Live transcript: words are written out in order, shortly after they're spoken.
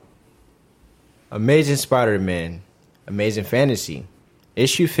Amazing Spider-Man, Amazing Fantasy,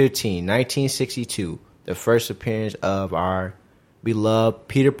 Issue 15, 1962, the first appearance of our beloved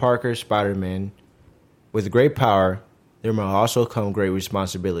Peter Parker Spider-Man. With great power, there may also come great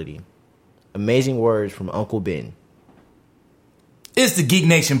responsibility. Amazing words from Uncle Ben. It's the Geek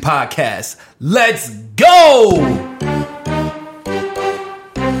Nation Podcast. Let's go!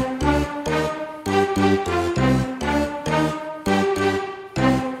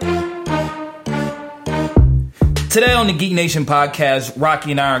 Today on the Geek Nation Podcast,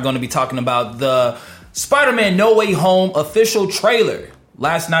 Rocky and I are going to be talking about the Spider-Man No Way Home official trailer.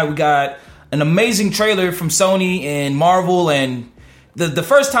 Last night we got an amazing trailer from Sony and Marvel, and the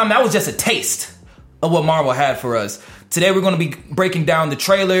first time that was just a taste of what Marvel had for us. Today we're going to be breaking down the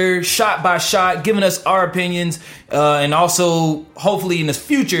trailer shot by shot, giving us our opinions, and also hopefully in the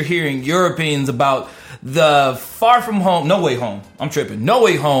future hearing your opinions about the No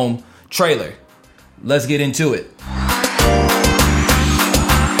Way Home trailer. Let's get into it.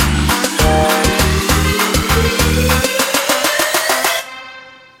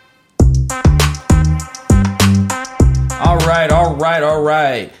 All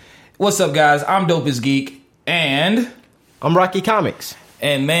right. What's up, guys? I'm Dopest Geek, and I'm Rocky Comics.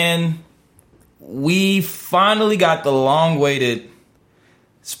 And man, we finally got the long-awaited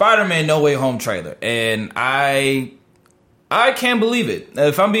Spider-Man No Way Home trailer, and I can't believe it.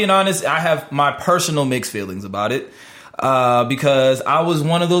 If I'm being honest, I have my personal mixed feelings about it because I was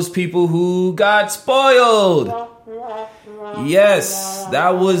one of those people who got spoiled. Yes,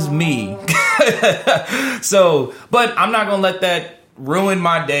 that was me. But I'm not gonna let that ruin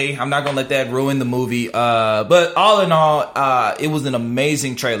my day. I'm not gonna let that ruin the movie. But all in all, it was an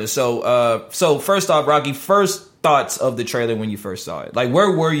amazing trailer. So first off, Rocky, first thoughts of the trailer when you first saw it. Like,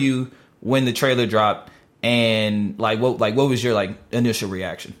 where were you when the trailer dropped? And what was your initial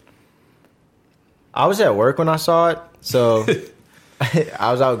reaction? I was at work when I saw it, so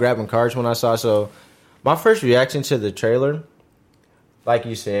I was out grabbing cards when I saw it. So my first reaction to the trailer, like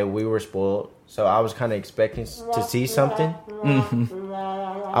you said, we were spoiled. So I was kind of expecting to see something. Mm-hmm.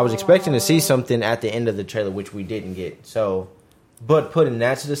 I was expecting to see something at the end of the trailer, which we didn't get. So, but putting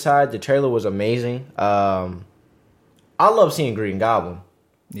that to the side, the trailer was amazing. I love seeing Green Goblin.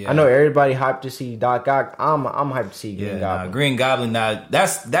 Yeah. I know everybody hyped to see Doc Ock. I'm hyped to see Green Goblin. Green Goblin. Now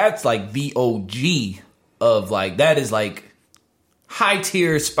that's like the OG of that is high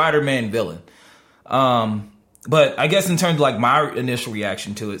tier Spider-Man villain. But I guess in terms of my initial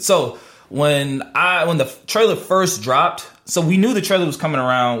reaction to it. So when the trailer first dropped, so we knew the trailer was coming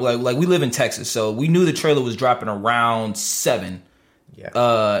around. Like we live in Texas, so we knew the trailer was dropping around 7.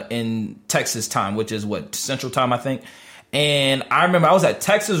 Yeah. In Texas time, which is Central Time, I think. And I remember I was at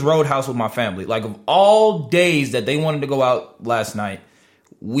Texas Roadhouse with my family. Of all days that they wanted to go out last night,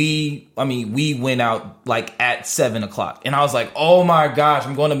 we went out at 7 o'clock. And I was like, oh my gosh,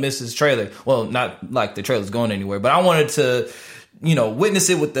 I'm going to miss this trailer. Well, not like the trailer's going anywhere, but I wanted to, witness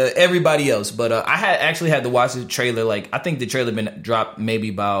it with everybody else. But I had to watch the trailer. I think the trailer been dropped maybe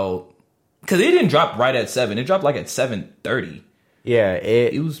about, because it didn't drop right at 7. It dropped at 7:30. Yeah,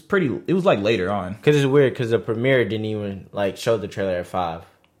 it was later on. Because it's weird, because the premiere didn't even show the trailer at 5.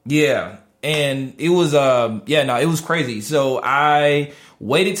 Yeah, and it was it was crazy. So I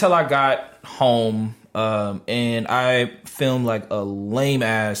waited till I got home, and I filmed a lame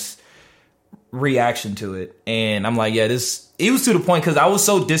ass reaction to it. And I'm it was to the point because I was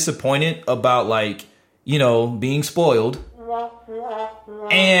so disappointed about being spoiled,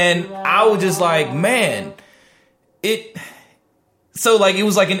 and I was just man, it. So, it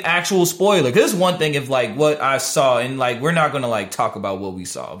was an actual spoiler. Because it's one thing if, what I saw, and, we're not going to, talk about what we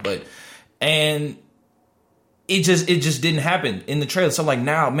saw. And it just didn't happen in the trailer. So,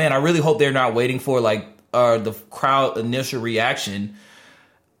 now, man, I really hope they're not waiting for, the crowd initial reaction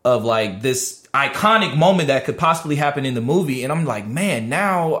of, this iconic moment that could possibly happen in the movie. And I'm man,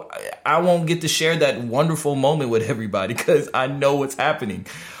 now I won't get to share that wonderful moment with everybody because I know what's happening.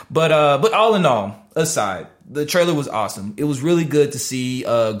 But all in all, aside, the trailer was awesome. It was really good to see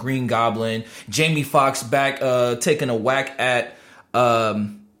Green Goblin, Jamie Foxx back taking a whack at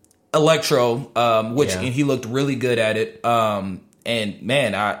Electro, and he looked really good at it. And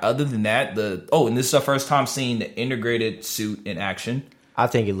man, other than that, and this is our first time seeing the integrated suit in action. I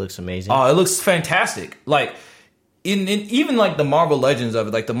think it looks amazing. Oh, it looks fantastic. In even the Marvel Legends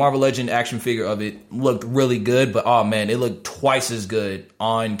of it, the Marvel Legend action figure of it looked really good, but oh man, it looked twice as good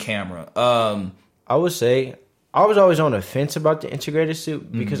on camera. I would say I was always on the fence about the integrated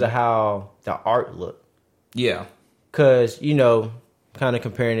suit because of how the art looked. Yeah. Because, kind of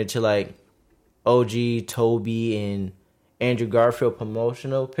comparing it to OG, Toby, and Andrew Garfield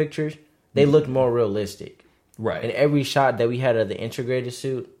promotional pictures, they looked more realistic. Right. And every shot that we had of the integrated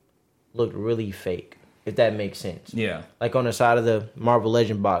suit looked really fake, if that makes sense. Yeah. Like on the side of the Marvel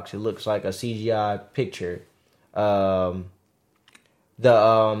Legend box, it looks like a CGI picture. The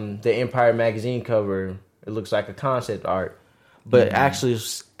Empire magazine cover, it looks like a concept art. But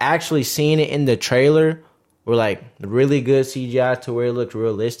actually seeing it in the trailer were like really good CGI to where it looked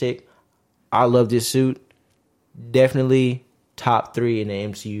realistic. I love this suit. Definitely top 3 in the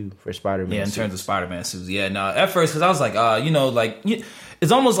MCU for Spider-Man. Yeah, in terms of Spider-Man suits. Yeah, no. At first, because I was like,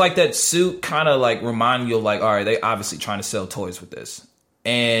 it's almost like that suit kind of like reminding you of like, all right, they obviously trying to sell toys with this.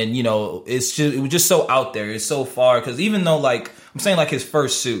 And, it was just so out there. It's so far. Because even though, like, I'm saying, like, his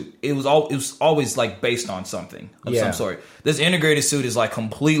first suit, it was always, like, based on something of some sort. This integrated suit is, like,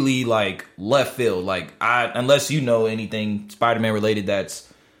 completely, like, left field. Like, unless you know anything Spider-Man related that's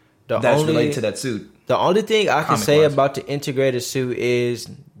related to that suit. The only thing I can say about the integrated suit is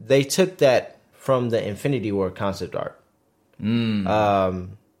they took that from the Infinity War concept art. Because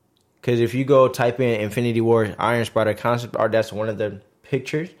if you go type in Infinity War Iron Spider concept art, that's one of the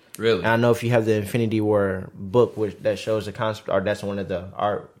pictures. Really? And I know if you have the Infinity War book that shows the concept art, that's one of the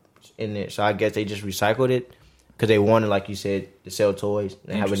art in it. So I guess they just recycled it because they wanted, like you said, to sell toys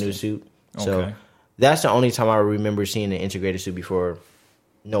and have a new suit. Okay. So that's the only time I remember seeing the integrated suit before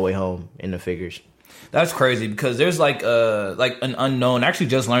No Way Home in the figures. That's crazy because there's like an unknown. I actually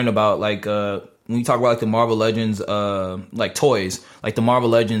just learned about like when you talk about like the Marvel Legends like toys, like the Marvel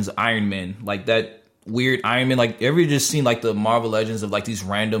Legends Iron Man, like that weird Iron Man. Like, ever just seen like the Marvel Legends of like these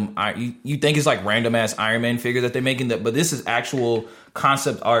random? You think it's like random ass Iron Man figure that they're making, but this is actual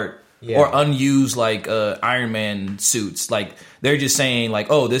concept art or unused like Iron Man suits. Like they're just saying like,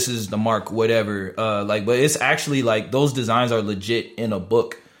 oh, this is the Mark whatever. But it's actually like those designs are legit in a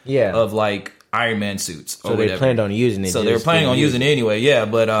book. Of like Iron Man suits. So they planned on using it. So they're planning on using it anyway. Yeah,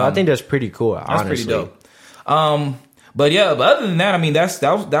 but I think that's pretty cool. Honestly. That's pretty dope. But other than that, I mean,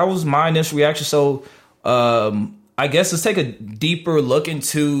 that was my initial reaction. So I guess let's take a deeper look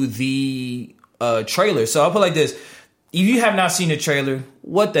into the trailer. So I'll put it like this: if you have not seen the trailer,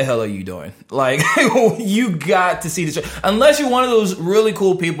 what the hell are you doing? Like, you got to see the trailer, unless you're one of those really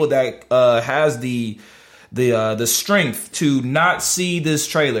cool people that has the strength to not see this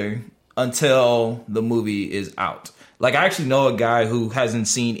trailer until the movie is out. Like, I actually know a guy who hasn't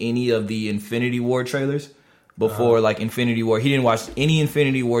seen any of the Infinity War trailers before, like Infinity War. He didn't watch any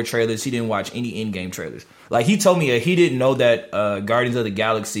Infinity War trailers. He didn't watch any Endgame trailers. Like, he told me he didn't know that Guardians of the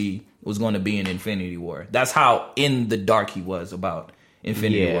Galaxy was going to be in Infinity War. That's how in the dark he was about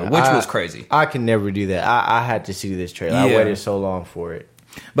Infinity War, which was crazy. I can never do that. I had to see this trailer. I waited so long for it.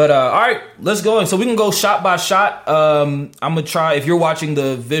 But all right, let's go. So we can go shot by shot. I'm gonna try. If you're watching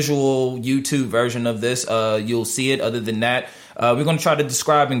the visual YouTube version of this, you'll see it. Other than that, we're gonna try to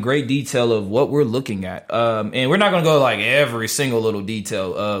describe in great detail of what we're looking at. And we're not gonna go like every single little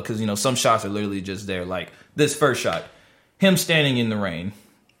detail because some shots are literally just there. Like this first shot, him standing in the rain.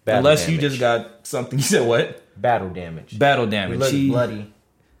 Unless you just got something. You said what? Battle damage. Battle damage. He looks bloody.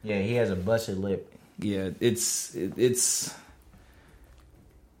 Yeah, he has a busted lip. Yeah, it's.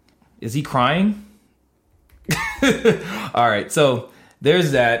 Is he crying? All right, so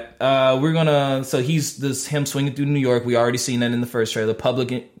there's that. So he's him swinging through New York. We already seen that in the first trailer.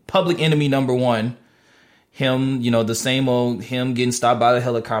 Public Enemy #1. Him, the same old him getting stopped by the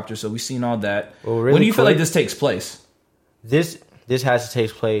helicopter. So we've seen all that. Well, really when do you feel like this takes place? This has to take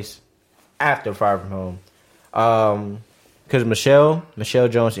place after Far From Home. Because Michelle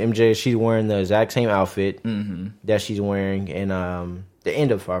Jones, MJ, she's wearing the exact same outfit that she's wearing in the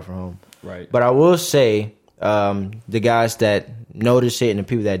end of Far From Home. Right. But I will say, the guys that notice it and the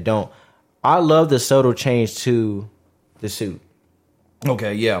people that don't, I love the subtle change to the suit.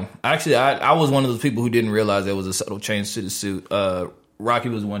 Okay, yeah. Actually, I was one of those people who didn't realize there was a subtle change to the suit. Rocky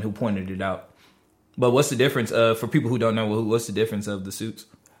was the one who pointed it out. But what's the difference? For people who don't know, what's the difference of the suits?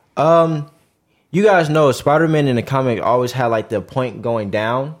 You guys know Spider-Man in the comic always had like the point going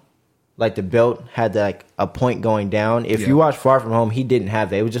down. Like the belt had like a point going down. If you watch Far From Home, he didn't have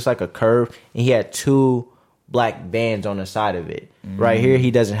that. It was just like a curve, and he had 2 black bands on the side of it. Right here,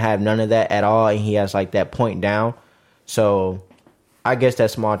 he doesn't have none of that at all, and he has like that point down. So I guess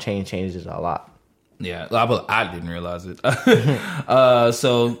that small changes a lot. Yeah, I didn't realize it.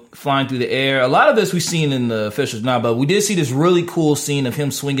 So flying through the air. A lot of this we've seen in the officials now, but we did see this really cool scene of him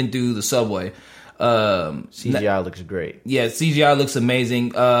swinging through the subway. CGI looks great. Yeah, CGI looks amazing.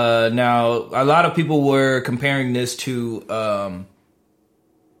 Now, a lot of people were comparing this to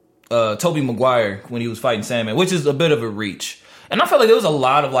Tobey Maguire when he was fighting Sandman, which is a bit of a reach. And I felt like there was a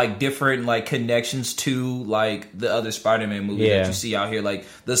lot of like different like connections to like the other Spider-Man movies that you see out here, like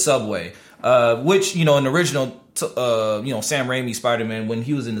the subway, which, you know, in the original, you know, Sam Raimi Spider-Man, when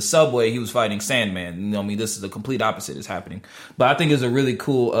he was in the subway, he was fighting Sandman. You know, I mean, this is the complete opposite is happening. But I think it's a really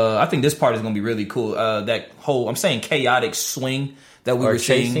cool, I think this part is going to be really cool. That whole, I'm saying chaotic swing that we were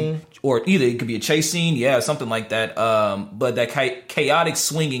seeing. Or either it could be a chase scene, yeah, something like that. But that chaotic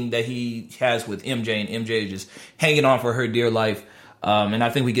swinging that he has with MJ, and MJ is just hanging on for her dear life. And I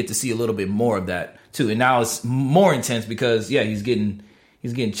think we get to see a little bit more of that too. And now it's more intense because yeah, he's getting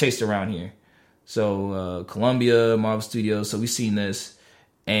chased around here. So Columbia, Marvel Studios. So we've seen this,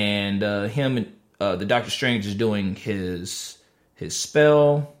 and him and the Doctor Strange is doing his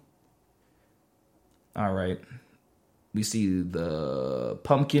spell. All right. We see the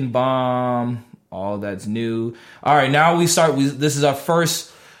pumpkin bomb. All that's new. All right, now we start. This is our first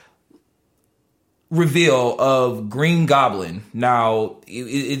reveal of Green Goblin. Now,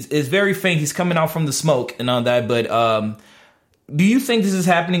 it's very faint. He's coming out from the smoke and all that. But do you think this is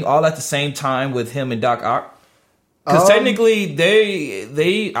happening all at the same time with him and Doc Ock? Because technically,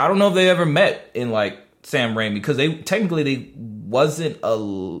 they I don't know if they ever met in like Sam Raimi, because they wasn't a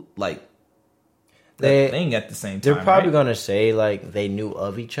like. Thing at the same time. They're probably gonna say like they knew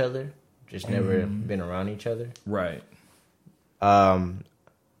of each other, just never been around each other. Right.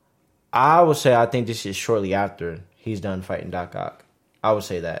 I would say I think this is shortly after he's done fighting Doc Ock. I would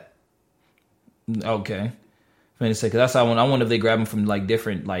say that. Okay. Because that's how I wonder if they grab him from like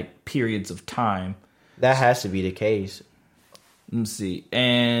different like periods of time. That has to be the case. Let's see.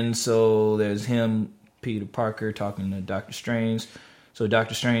 And so there's him, Peter Parker, talking to Doctor Strange. So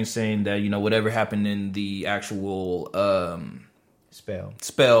Doctor Strange saying that, you know, whatever happened in the actual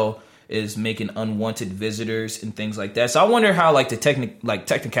spell is making unwanted visitors and things like that. So I wonder how like the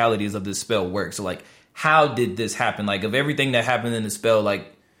technicalities of this spell work. So like, how did this happen? Like, of everything that happened in the spell,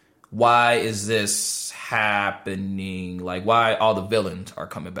 like, why is this happening? Like, why all the villains are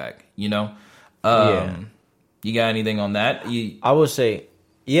coming back? You know? You got anything on that? I would say,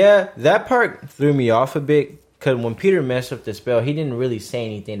 yeah, that part threw me off a bit. Because when Peter messed up the spell, he didn't really say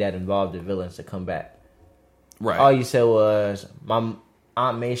anything that involved the villains to come back. Right. All you said was, my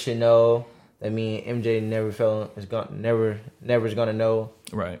Aunt May should know. That means MJ never is gonna know.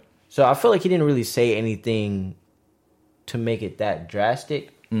 Right. So I feel like he didn't really say anything to make it that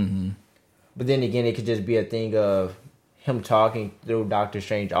drastic. Mm-hmm. But then again, it could just be a thing of him talking through Doctor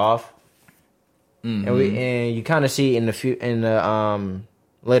Strange off. Mm-hmm. And you kind of see in the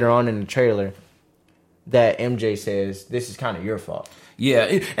later on in the trailer that MJ says, this is kind of your fault. Yeah,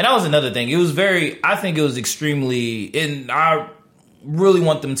 and that was another thing. It was I think it was extremely, and I really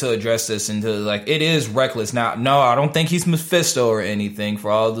want them to address this into, like, it is reckless. Now, no, I don't think he's Mephisto or anything, for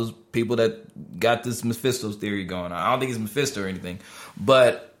all those people that got this Mephisto theory going on. I don't think he's Mephisto or anything.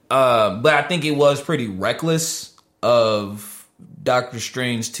 But I think it was pretty reckless of Doctor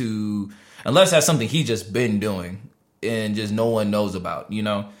Strange to, unless that's something he just been doing and just no one knows about, you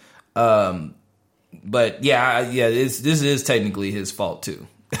know? But this is technically his fault too,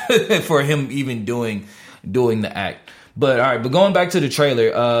 for him even doing the act. But all right, but going back to the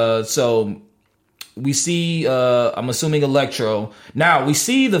trailer, so we see, I'm assuming Electro. Now we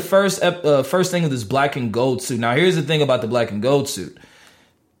see the first thing of this black and gold suit. Now here's the thing about the black and gold suit.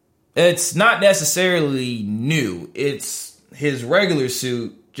 It's not necessarily new. It's his regular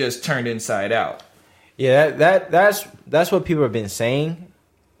suit just turned inside out. Yeah, that's what people have been saying.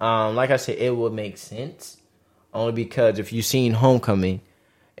 Like I said, it would make sense only because if you've seen Homecoming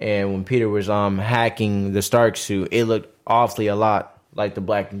and when Peter was hacking the Stark suit, it looked awfully a lot like the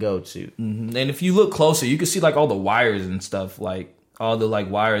black and gold suit. Mm-hmm. And if you look closer, you can see like all the wires and stuff, like all the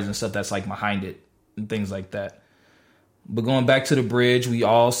like wires and stuff that's like behind it and things like that. But going back to the bridge, we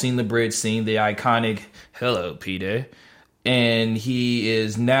all seen the bridge scene, the iconic "Hello, Peter," and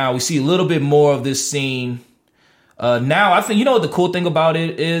we see a little bit more of this scene. Now, I think, you know what the cool thing about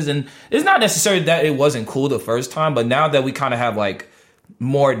it is, and it's not necessarily that it wasn't cool the first time, but now that we kind of have like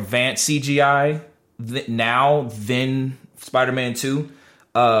more advanced CGI now than Spider-Man 2,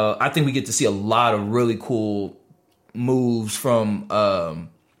 I think we get to see a lot of really cool moves from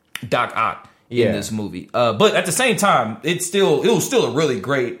Doc Ock in this movie. But at the same time, it was still a really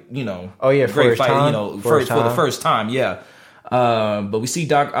great, you know, great fight, you know, for the first time, yeah. But we see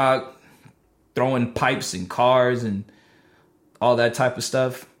Doc Ock throwing pipes and cars and all that type of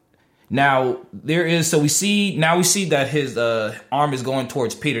stuff. Now we see that his arm is going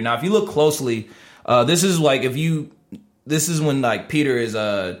towards Peter. Now, if you look closely, this is when like Peter is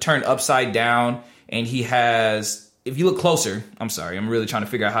turned upside down, and he has, if you look closer, I'm sorry, I'm really trying to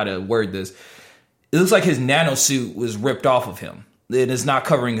figure out how to word this. it looks like his nano suit was ripped off of him. It is not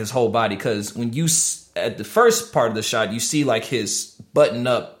covering his whole body, because when you at the first part of the shot, you see like his button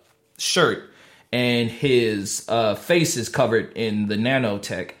up shirt and his face is covered in the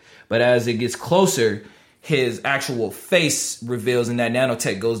nanotech. But as it gets closer, his actual face reveals, and that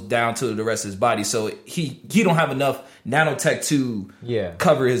nanotech goes down to the rest of his body. So he don't have enough nanotech to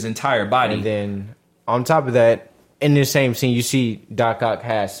cover his entire body. And then on top of that, in the same scene, you see Doc Ock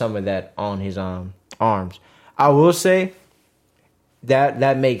has some of that on his arms. I will say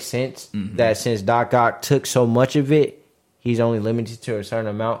that makes sense. That since Doc Ock took so much of it, he's only limited to a certain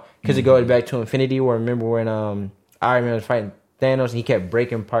amount. Because it goes back to Infinity War. Remember when Iron Man was fighting Thanos and he kept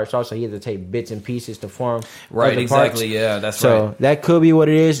breaking parts off, so he had to take bits and pieces to form right, other exactly parts. Yeah, that's so right. That could be what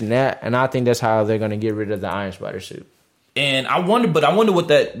it is, and I think that's how they're going to get rid of the Iron Spider suit. And I wonder what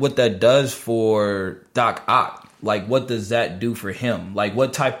that does for Doc Ock. Like, what does that do for him? Like,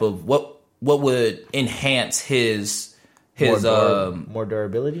 what type of what would enhance his more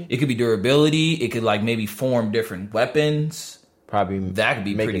durability? It could be durability. It could like maybe form different weapons. Probably that could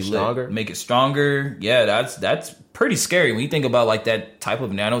be make pretty it stronger. Lit. Make it stronger. Yeah, that's pretty scary when you think about like that type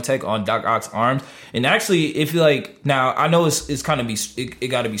of nanotech on Doc Ock's arms. And actually, if you like, now I know it's kind of it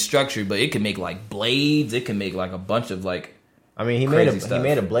got to be structured, but it can make like blades. It can make like a bunch of like. I mean, he made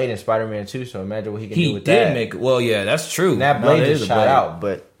a blade in Spider-Man 2, so imagine what he can do with that. He did make. Well, yeah, that's true. And that blade is shot out,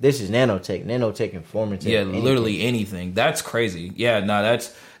 but this is nanotech. Nanotech can form into literally anything. That's crazy. Yeah, no,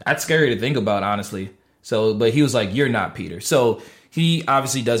 that's scary to think about, honestly. So, but he was like, "You're not Peter." So he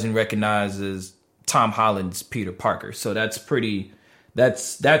obviously doesn't recognize as Tom Holland's Peter Parker. So that's pretty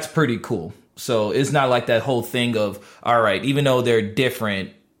cool. So it's not like that whole thing of, all right, even though they're different,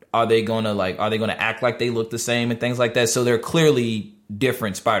 are they gonna act like they look the same and things like that? So they're clearly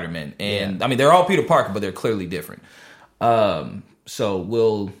different Spider-Men. And I mean, they're all Peter Parker, but they're clearly different. So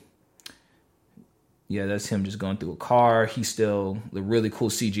that's him just going through a car. He's still the really cool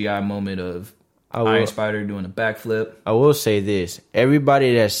CGI moment of Iron Spider doing a backflip. I will say this: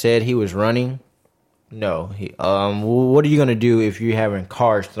 everybody that said he was running, no. What are you gonna do if you're having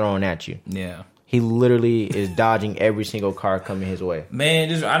cars thrown at you? Yeah, he literally is dodging every single car coming his way.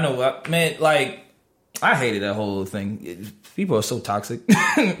 Man, I know, man. Like, I hated that whole thing. People are so toxic.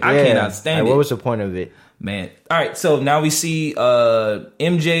 I cannot stand it. What was the point of it, man? All right, so now we see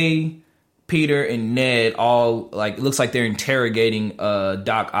MJ, Peter, and Ned all like. It looks like they're interrogating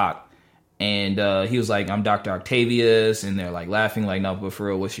Doc Ock. And he was like, "I'm Dr. Octavius," and they're like laughing, like, "No, but for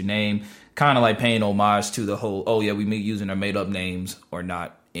real, what's your name?" Kind of like paying homage to the whole, "Oh yeah, we using our made up names or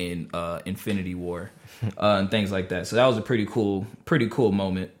not in Infinity War," and things like that. So that was a pretty cool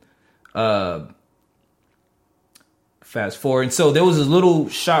moment. Fast forward, and so there was a little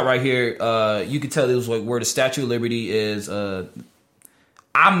shot right here. You could tell it was like where the Statue of Liberty is.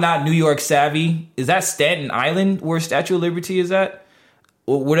 I'm not New York savvy. Is that Staten Island where Statue of Liberty is at?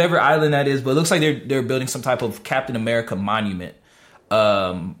 Whatever island that is, but it looks like they're building some type of Captain America monument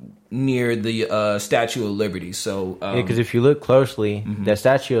near the Statue of Liberty. So because if you look closely, the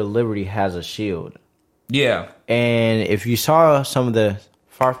Statue of Liberty has a shield. Yeah, and if you saw some of the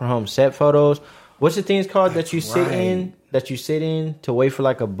Far From Home set photos, what's the things called that you sit in? That you sit in to wait for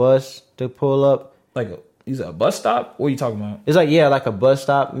like a bus to pull up? Is it a bus stop? What are you talking about? It's like like a bus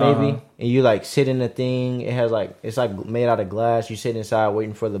stop maybe, and you like sit in the thing. It has it's like made out of glass. You sit inside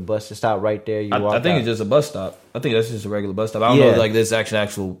waiting for the bus to stop right there. You walk. I think it's just a bus stop. I think that's just a regular bus stop. I don't know like there's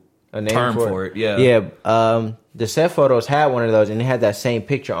actual a name term for it. Yeah. The set photos had one of those, and it had that same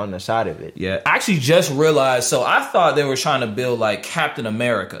picture on the side of it. Yeah, I actually just realized. So I thought they were trying to build like Captain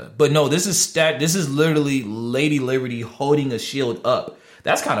America, but no, this is literally Lady Liberty holding a shield up.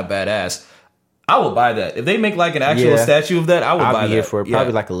 That's kind of badass. I would buy that. If they make like an actual statue of that, I would buy that. I'd be here for it.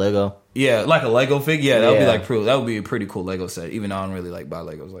 Probably like a Lego. Yeah, like a Lego figure. Yeah, that would be like that would be a pretty cool Lego set. Even though I don't really like buy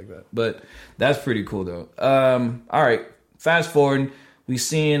Legos like that, but that's pretty cool though. All right, fast forward, we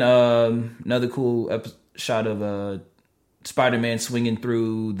seen another cool shot of Spider-Man swinging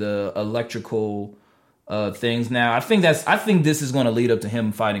through the electrical things. Now, I think this is going to lead up to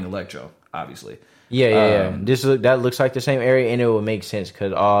him fighting Electro. Obviously. Yeah. That looks like the same area, and it would make sense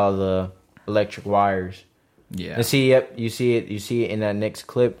because all the electric wires. Yeah. And you see it in that next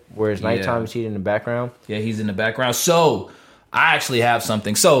clip where it's nighttime. You see it in the background. Yeah, he's in the background. So I actually have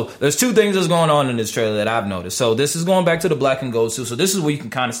something. So there's two things that's going on in this trailer that I've noticed. So this is going back to the black and gold suit. So this is where you can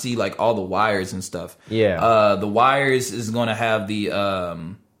kind of see like all the wires and stuff. Yeah. The wires is going to have the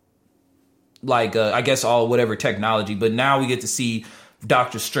I guess all whatever technology. But now we get to see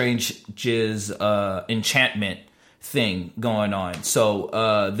Doctor Strange's enchantment thing going on.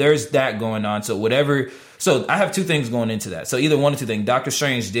 So there's that going on. So I have two things going into that. So either one or two things. Doctor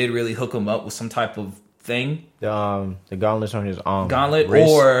Strange did really hook him up with some type of thing. The gauntlets on his arm. Gauntlet, wrist.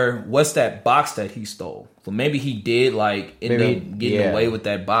 or what's that box that he stole? So maybe he did end up getting away with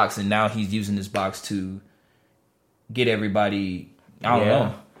that box, and now he's using this box to get everybody. I don't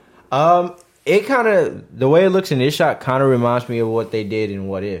know. It kind of, the way it looks in this shot kind of reminds me of what they did in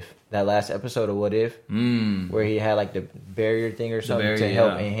What If. That last episode of What If, where he had like the barrier thing or something to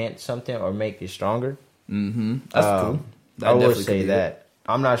help enhance something or make it stronger. Mm-hmm. That's cool. I would say that.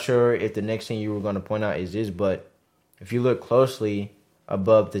 I'm not sure if the next thing you were going to point out is this, but if you look closely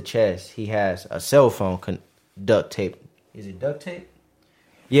above the chest, he has a cell phone duct tape. Is it duct tape?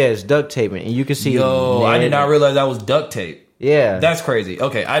 Yeah, it's duct taping, and you can see. Yo, I did not realize that was duct tape. Yeah, that's crazy.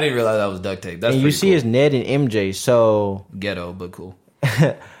 Okay, I didn't realize that was duct tape. That's and you see cool. It's Ned and MJ. So ghetto, but cool.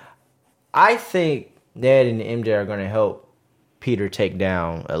 I think Ned and MJ are going to help Peter take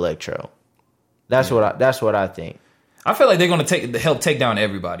down Electro. That's what I think. I feel like they're going to help take down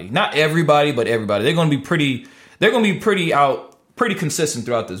everybody. Not everybody, but everybody. They're going to be pretty. They're going to be pretty consistent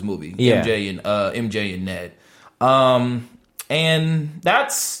throughout this movie. Yeah. MJ and Ned, and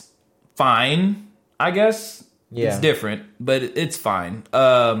that's fine, I guess. Yeah. It's different, but it's fine.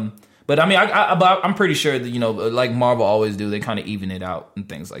 But I mean, I'm pretty sure that, like Marvel always do, they kind of even it out and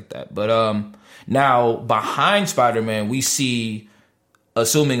things like that. But now behind Spider-Man, we see,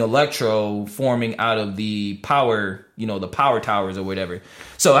 assuming Electro forming out of the power, the power towers or whatever.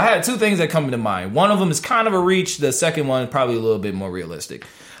 So I had two things that come to mind. One of them is kind of a reach. The second one is probably a little bit more realistic.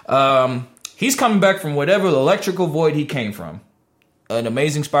 He's coming back from whatever electrical void he came from. An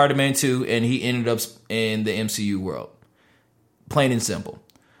Amazing Spider-Man 2, and he ended up in the MCU world. Plain and simple.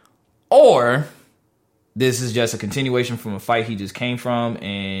 Or this is just a continuation from a fight he just came from,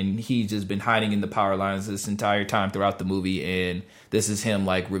 and he's just been hiding in the power lines this entire time throughout the movie, and this is him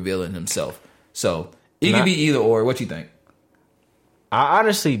revealing himself. So it could be either or. What you think? I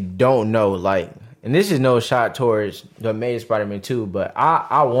honestly don't know. And this is no shot towards the Amazing Spider-Man 2, but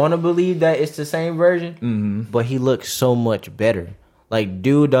I want to believe that it's the same version. Mm-hmm. But he looks so much better.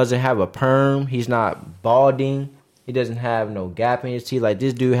 Dude doesn't have a perm. He's not balding. He doesn't have no gap in his teeth.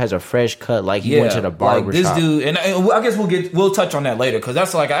 This dude has a fresh cut. He went to the barber shop. This dude, and I guess we'll touch on that later, because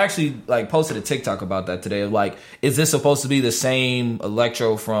that's I actually posted a TikTok about that today. Is this supposed to be the same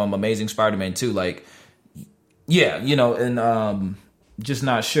Electro from Amazing Spider-Man 2? Yeah, and just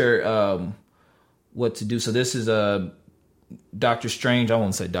not sure what to do. So this is Doctor Strange. I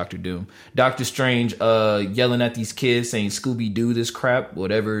won't say Doctor Doom. Doctor Strange yelling at these kids saying Scooby-Doo this crap,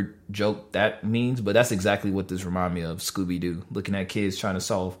 whatever joke that means. But that's exactly what this reminded me of, Scooby-Doo. Looking at kids trying to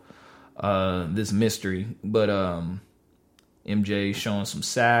solve this mystery. But MJ showing some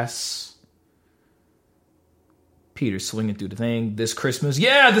sass. Peter swinging through the thing. This Christmas.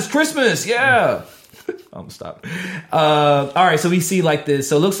 Yeah! I'm gonna stop. All right, so we see this.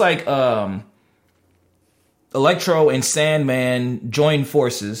 So it looks like Electro and Sandman join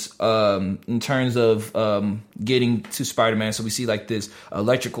forces in terms of getting to Spider-Man. So we see this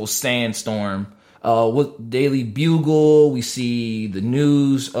electrical sandstorm with Daily Bugle. We see the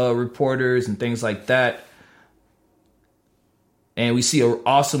news reporters and things like that. And we see an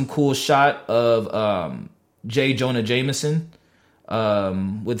awesome, cool shot of J. Jonah Jameson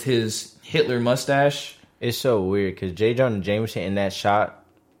with his Hitler mustache. It's so weird because J. Jonah Jameson in that shot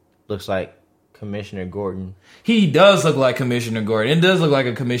looks like Commissioner Gordon. He does look like Commissioner Gordon. It does look like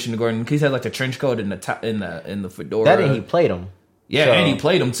a Commissioner Gordon. He's had a trench coat in the fedora. That and he played him. Yeah, and he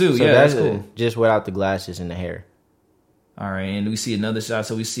played him too. So yeah, that's cool. Just without the glasses and the hair. All right, and we see another shot.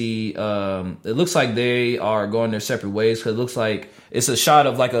 So we see it looks like they are going their separate ways, because it looks like it's a shot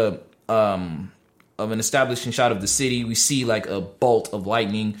of of an establishing shot of the city. We see a bolt of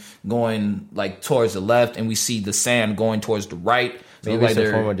lightning going towards the left, and we see the sand going towards the right. So maybe it's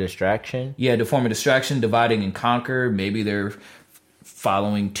a form of distraction. Yeah, the form of distraction, divide and conquer. Maybe they're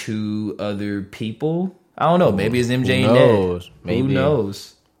following two other people. I don't know. Maybe it's MJ and Ned. Maybe. Who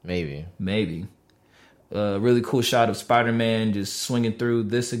knows? Maybe. Really cool shot of Spider-Man just swinging through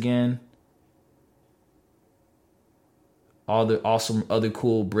this again. All the awesome other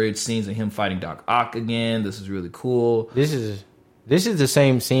cool bridge scenes of him fighting Doc Ock again. This is really cool. This is the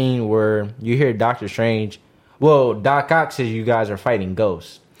same scene where you hear Doctor Strange. Well, Doc Ock says you guys are fighting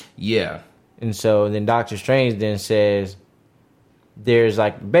ghosts. Yeah. And so then Doctor Strange then says there's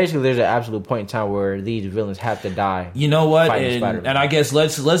basically there's an absolute point in time where these villains have to die. You know what? And I guess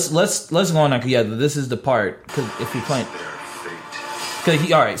let's go on. Yeah, this is the part, because if you're playing,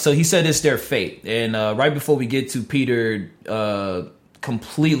 all right. So he said it's their fate, and right before we get to Peter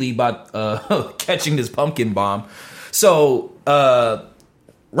completely about catching this pumpkin bomb. So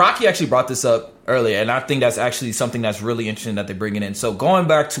Rocky actually brought this up earlier, and I think that's actually something that's really interesting that they're bringing in. So going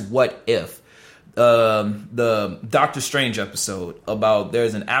back to What If, the Doctor Strange episode about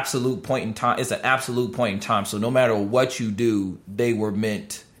there's an absolute point in time. It's an absolute point in time. So no matter what you do, they were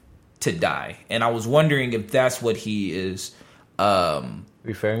meant to die. And I was wondering if that's what he is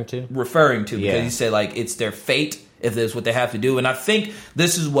referring to because he said like it's their fate if that's what they have to do. And I think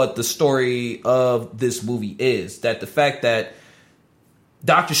this is what the story of this movie is, that the fact that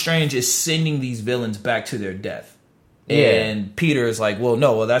Doctor Strange is sending these villains back to their death. And Peter is like, well,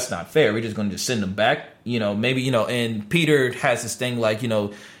 that's not fair. We're just going to just send them back. Maybe, and Peter has this thing like,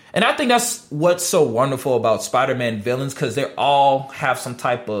 and I think that's what's so wonderful about Spider-Man villains, because they all have some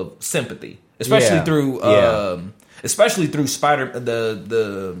type of sympathy, especially through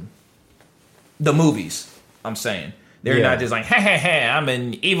the movies. I'm saying they're not just like, I'm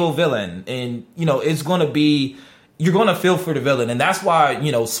an evil villain, and it's going to be, you're going to feel for the villain, and that's why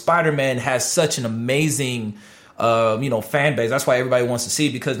Spider-Man has such an amazing fan base. That's why everybody wants to see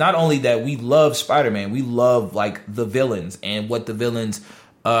it, because not only that we love Spider-Man, we love like the villains and what the villains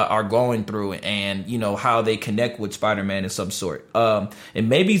are going through, and how they connect with Spider-Man in some sort. And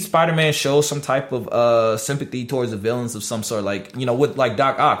maybe Spider-Man shows some type of sympathy towards the villains of some sort, like with like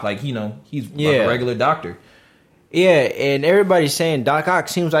Doc Ock, like he's like a regular doctor. Yeah, and everybody's saying Doc Ock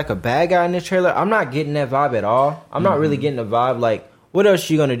seems like a bad guy in this trailer. I'm not getting that vibe at all. I'm not really getting the vibe. Like, what else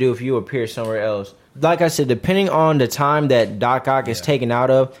you gonna do if you appear somewhere else? Like I said, depending on the time that Doc Ock is taken out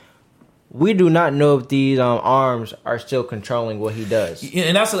of, we do not know if these arms are still controlling what he does.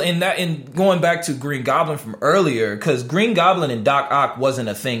 And that's and going back to Green Goblin from earlier, because Green Goblin and Doc Ock wasn't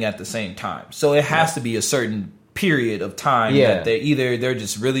a thing at the same time, so it has to be a certain period of time that they're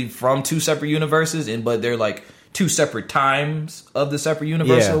just really from two separate universes, but they're like two separate times of the separate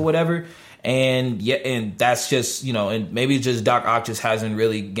universe or whatever. And that's just, and maybe it's just Doc Ock just hasn't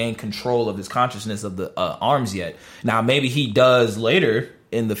really gained control of his consciousness of the arms yet. Now, maybe he does later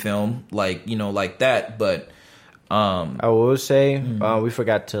in the film, like that. But I will say, we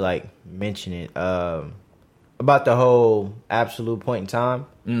forgot to like mention it about the whole absolute point in time.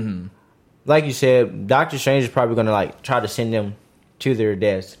 Mm-hmm. Like you said, Doctor Strange is probably going to like try to send them to their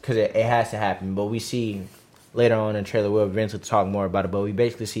deaths, because it has to happen. But we see later on in the trailer, we'll eventually talk more about it, but we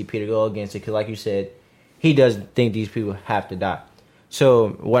basically see Peter go against it, because like you said, he does think these people have to die. So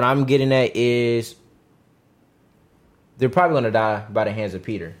what I'm getting at is they're probably going to die by the hands of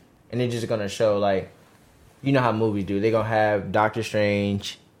Peter. And they're just going to show, like, how movies do. They're going to have Doctor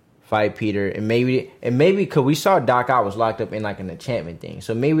Strange fight Peter, and maybe because we saw Doc Ock was locked up in like an enchantment thing.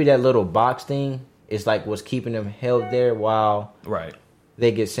 So maybe that little box thing is like what's keeping them held there while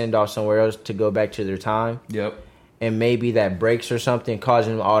they get sent off somewhere else to go back to their time. Yep. And maybe that breaks or something,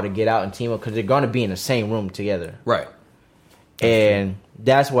 causing them all to get out and team up, because they're going to be in the same room together. Right. And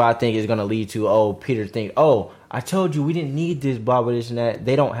that's what I think is going to lead to, Peter think, I told you we didn't need this, blah, blah, this and that.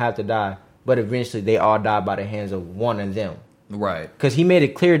 They don't have to die. But eventually they all die by the hands of one of them. Right. Because he made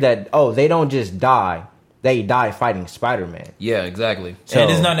it clear that, they don't just die. They die fighting Spider-Man. Yeah, exactly. So,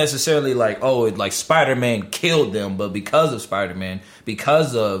 and it's not necessarily like, like Spider-Man killed them, but because of Spider-Man,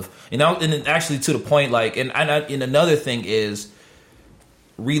 because of, and actually to the point, like, and another thing is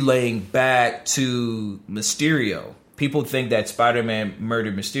relaying back to Mysterio. People think that Spider-Man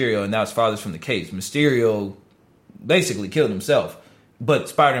murdered Mysterio, and now it's farthest from the case. Mysterio basically killed himself, but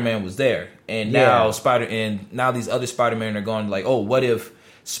Spider-Man was there, and now now these other Spider-Man are going like, what if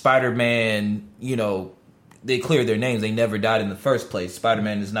Spider-Man, they cleared their names. They never died in the first place.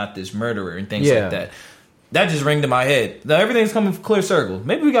 Spider-Man is not this murderer and things like that. That just rang to my head. Now everything's coming from clear circle.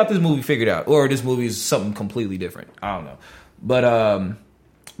 Maybe we got this movie figured out, or this movie is something completely different. I don't know.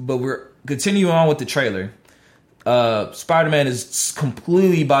 But we're continuing on with the trailer. Spider-Man is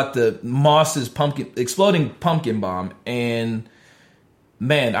completely about the Moss's exploding pumpkin bomb, and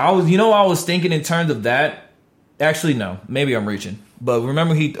man, I was thinking in terms of that. Actually, no, maybe I'm reaching. But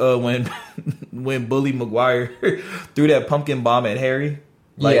remember when Bully Maguire threw that pumpkin bomb at Harry?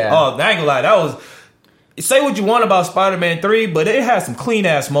 I ain't gonna lie, that was, say what you want about Spider-Man 3, but it had some clean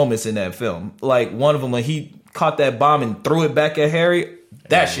ass moments in that film. Like one of them when he caught that bomb and threw it back at Harry,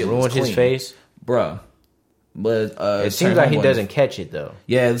 that shit was clean. Ruined his face, bruh. But it seems like he doesn't catch it though.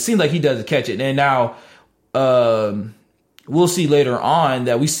 Yeah, it seems like he doesn't catch it, and now we'll see later on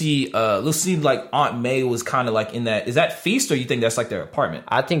that let's see like Aunt May was kind of like in that. Is that Feast, or you think that's like their apartment?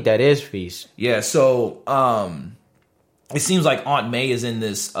 I think that is Feast. Yeah, so it seems like Aunt May is in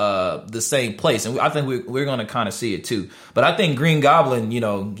this the same place, and I think we're going to kind of see it too. But I think Green Goblin,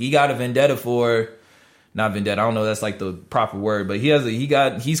 he got a vendetta for not vendetta. I don't know if that's like the proper word, but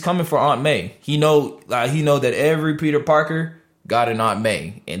he's coming for Aunt May. He know that every Peter Parker got an Aunt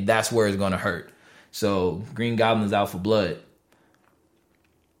May, and that's where it's gonna hurt. So Green Goblin's out for blood.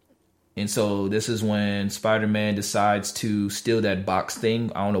 And so this is when Spider-Man decides to steal that box thing.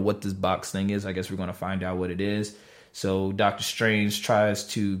 I don't know what this box thing is. I guess we're going to find out what it is. So Doctor Strange tries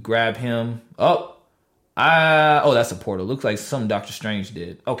to grab him. Oh, that's a portal. Looks like something Doctor Strange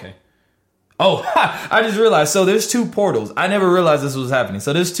did. Okay. Oh, I just realized. So there's two portals. I never realized this was happening.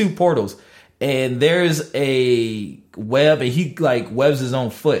 So there's two portals. And there's a web, and he like webs his own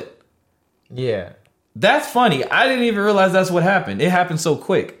foot. Yeah. That's funny. I didn't even realize that's what happened. It happened so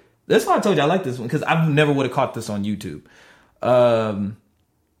quick. That's why I told you I like this one, because I never would have caught this on YouTube. And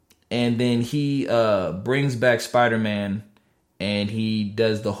then he brings back Spider-Man, and he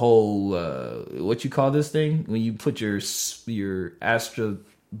does the whole what you call this thing when you put your out of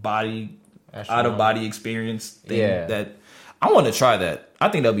body experience thing. Yeah. That I want to try that. I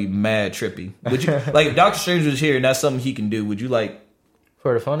think that'd be mad trippy. Would you like if Doctor Strange was here and that's something he can do? Would you like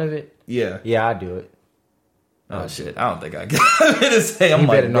for the fun of it? Yeah, I'd do it. Oh shit! I don't think I can. I'm gonna say you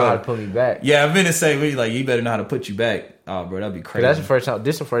better know how to put me back. Yeah, I'm gonna say you better know how to put you back. Oh, bro, that'd be crazy. That's the first time.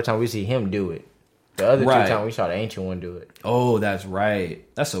 This is the first time we see him do it. The other two times we saw the Ancient One do it. Oh, that's right.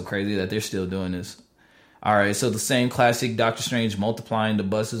 That's so crazy that they're still doing this. All right, so the same classic Doctor Strange multiplying the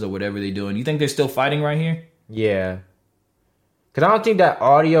buses or whatever they're doing. You think they're still fighting right here? Yeah, because I don't think that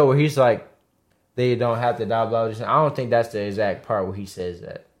audio where he's like they don't have to die. Blah, blah, I don't think that's the exact part where he says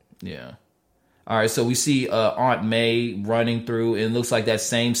that. Yeah. All right, so we see Aunt May running through, and it looks like that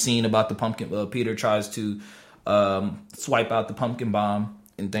same scene about the pumpkin. Peter tries to swipe out the pumpkin bomb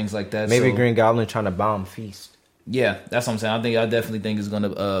and things like that. Maybe Green Goblin trying to bomb Feast. Yeah, that's what I'm saying. I definitely think it's going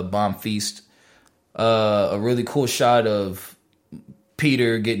to bomb Feast. A really cool shot of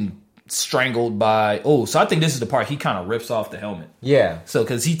Peter getting strangled by. Oh, so I think this is the part he kind of rips off the helmet. Yeah. So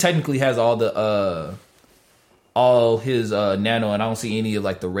because he technically has all his nano, and I don't see any of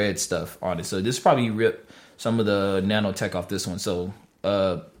like the red stuff on it. So this probably ripped some of the nanotech off this one. So,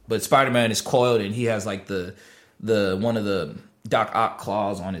 but Spider-Man is coiled, and he has like the one of the Doc Ock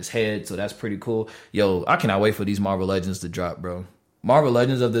claws on his head. So that's pretty cool. Yo, I cannot wait for these Marvel Legends to drop, bro. Marvel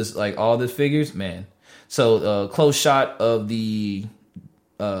Legends of this, like all the figures, man. So close shot of the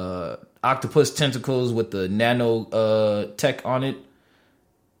octopus tentacles with the nano tech on it.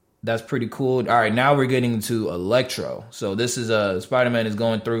 That's pretty cool. All right, now we're getting into Electro. So this is Spider-Man is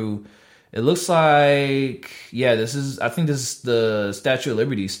going through. It looks like I think this is the Statue of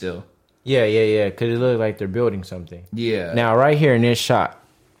Liberty still. Yeah. Because it looks like they're building something. Yeah. Now right here in this shot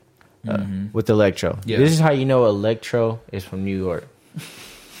with Electro, this is how you know Electro is from New York.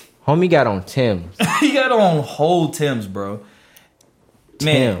 Homie got on Tim's. He got on whole Tim's, bro.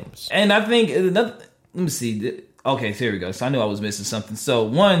 Man. Tim's. And I think let me see. Okay, so here we go. So I knew I was missing something. So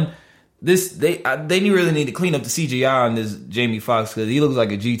one, they really need to clean up the CGI on this Jamie Foxx because he looks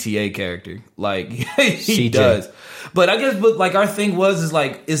like a GTA character. Like he does. But I guess, our thing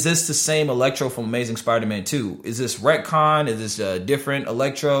is this the same Electro from Amazing Spider-Man 2? Is this retcon? Is this a different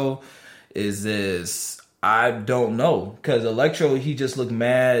Electro? Is this, I don't know, because Electro, he just looked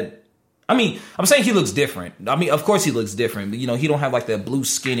mad. I mean, I'm saying he looks different. I mean, of course he looks different, but he don't have like that blue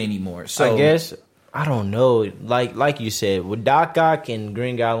skin anymore. So I guess. I don't know. Like you said, with Doc Ock and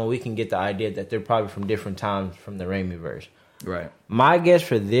Green Goblin, we can get the idea that they're probably from different times from the Raimiverse. Right. My guess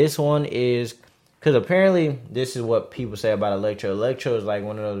for this one is because apparently this is what people say about Electro. Electro is like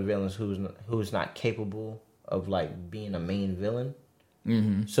one of those villains who's not capable of like being a main villain.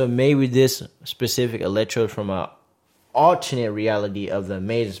 Mm-hmm. So maybe this specific Electro is from a alternate reality of the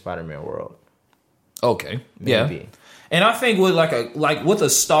Amazing Spider-Man world. Okay. Maybe. Yeah. And I think with with a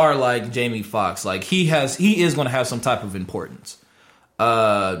star like Jamie Foxx, like he is going to have some type of importance.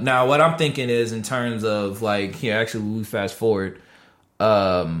 Now, what I'm thinking is in terms of actually we fast forward.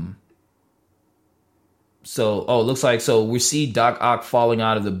 It looks like we see Doc Ock falling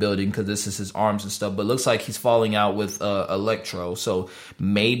out of the building because this is his arms and stuff. But it looks like he's falling out with Electro. So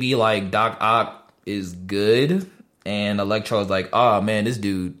maybe Doc Ock is good, and Electro is like, oh man, this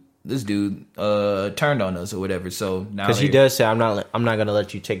dude turned on us or whatever. So now because he does say I'm not gonna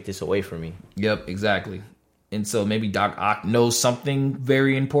let you take this away from me. Yep, exactly. And so maybe Doc Ock knows something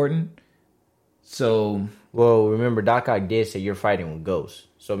very important. So remember Doc Ock did say you're fighting with ghosts,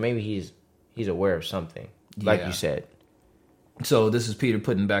 so maybe he's aware of something, like you said. So this is Peter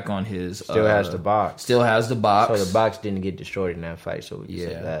putting back on his has the box. Still has the box. So the box didn't get destroyed in that fight. So we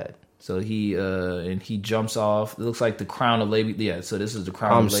said that. So he jumps off. It looks like the crown of Lady. Yeah, so this is the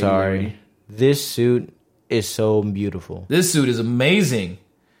crown of Lady. I'm sorry. This suit is so beautiful. This suit is amazing.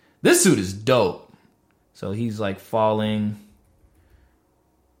 This suit is dope. So he's like falling.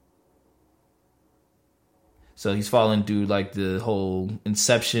 So he's falling through like the whole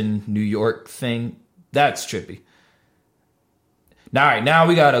Inception New York thing. That's trippy. Now, all right, now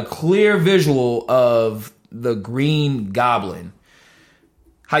we got a clear visual of the Green Goblin.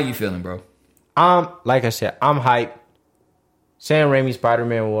 How you feeling, bro? Like I said, I'm hyped. Sam Raimi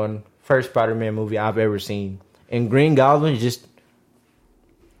Spider-Man 1, first Spider-Man movie I've ever seen. And Green Goblin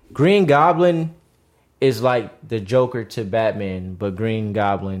is like the Joker to Batman, but Green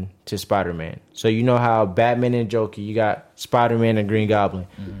Goblin to Spider-Man. So you know how Batman and Joker, you got Spider-Man and Green Goblin.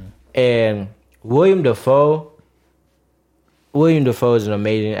 Mm-hmm. And William Dafoe is an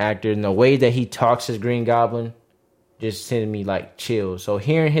amazing actor, and the way that he talks as Green Goblin just sending me like chills. So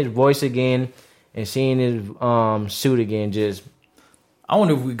hearing his voice again and seeing his suit again, just I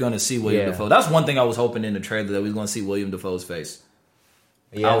wonder if we're gonna see William Dafoe. That's one thing I was hoping in the trailer, that we was gonna see William Dafoe's face.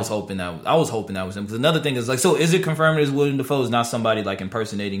 Yeah. I was hoping that was him. Because another thing is like, so is it confirmed as William Dafoe is not somebody like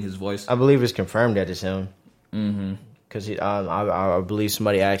impersonating his voice? I believe it's confirmed that it's him. Mm-hmm. Because I believe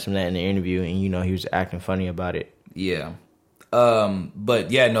somebody asked him that in the interview, and he was acting funny about it. Yeah.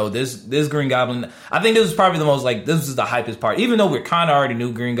 But yeah, no, this Green Goblin, I think this was probably the most, like, this is the hypest part. Even though we kind of already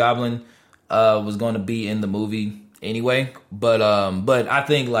knew Green Goblin was going to be in the movie anyway, but I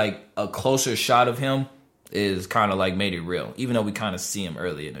think like a closer shot of him is kind of like made it real, even though we kind of see him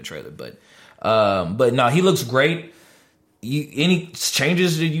early in the trailer. But no, he looks great. Any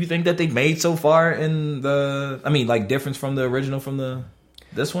changes that you think that they made so far in like difference from the original from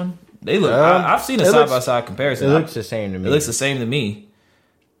this one? They look. I've seen a side by side comparison. It looks the same to me. It looks the same to me.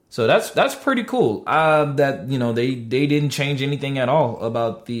 So that's pretty cool. That they didn't change anything at all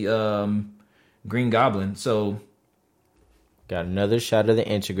about the Green Goblin. So got another shot of the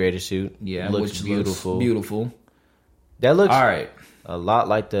integrated suit. Yeah, looks beautiful. Looks beautiful. That looks all right. A lot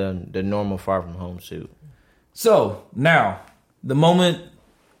like the normal Far From Home suit. So now the moment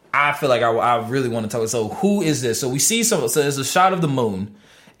I feel like I really want to talk. So who is this? So we see so there's a shot of the moon.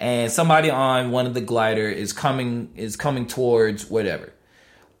 And somebody on one of the glider is coming towards whatever.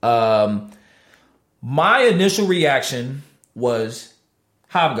 My initial reaction was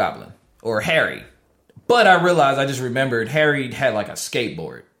Hobgoblin or Harry. But I realized, I just remembered Harry had like a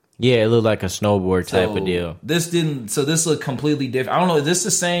skateboard. Yeah, it looked like a snowboard type of deal. This looked completely different. I don't know, is this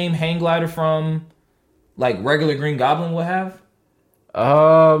the same hang glider from like regular Green Goblin would have?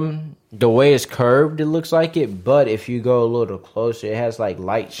 The way it's curved, it looks like it, but if you go a little closer, it has like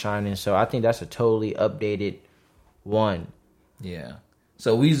light shining. So I think that's a totally updated one. Yeah.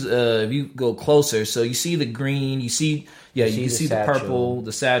 So if you go closer, so you see the green, you see the purple,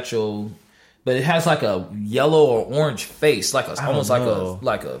 the satchel, but it has like a yellow or orange face, almost like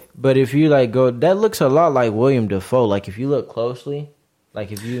a. But if you like go, that looks a lot like William Dafoe. Like if you look closely,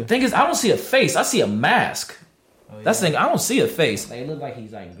 thing is, I don't see a face. I see a mask. Oh, yeah. That's the thing. I don't see a face. Like, it looked like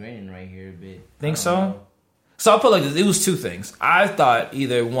he's like grinning right here a bit. Think so? Know. So I'll put like this. It was two things. I thought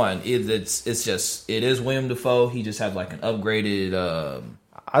either one, it is William Dafoe. He just has like an upgraded.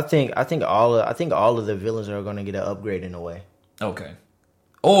 I think all of the villains are going to get an upgrade in a way. Okay.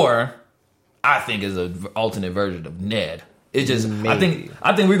 Or I think is an alternate version of Ned. It just maybe.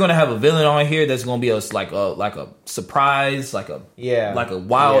 I think we're gonna have a villain on here that's gonna be like a surprise, like a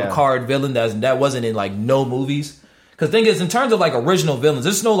wild card villain that wasn't in like no movies. Because the thing is, in terms of like original villains,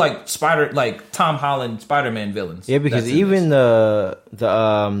 there's no like Tom Holland Spider-Man villains. Yeah, because even the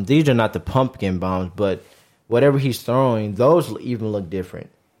these are not the pumpkin bombs, but whatever he's throwing, those even look different.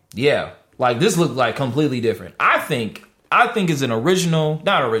 Yeah, like this looked like completely different. I think it's an original,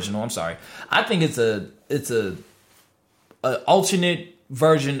 not original. I'm sorry. I think it's a alternate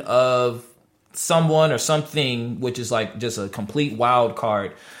version of someone or something, which is like just a complete wild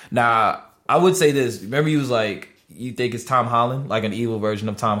card. Now, I would say this. Remember, you was like, you think it's Tom Holland, like an evil version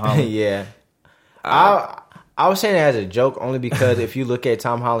of Tom Holland? Yeah. I was saying it as a joke only because if you look at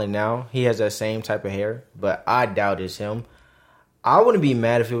Tom Holland now, he has that same type of hair, but I doubt it's him. I wouldn't be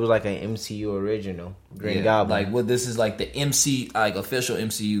mad if it was like an MCU original Green Goblin. Like, this is like the official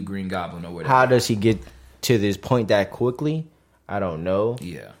MCU Green Goblin or whatever. How does he get to this point that quickly? I don't know.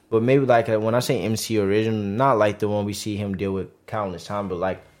 Yeah. But maybe like when I say MCU original, not like the one we see him deal with countless times, but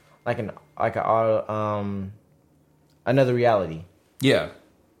like another reality. Yeah.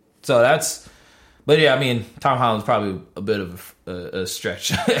 So but yeah, I mean, Tom Holland's probably a bit of a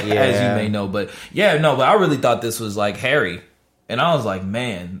stretch, as you may know. But yeah, no, but I really thought this was like Harry. And I was like,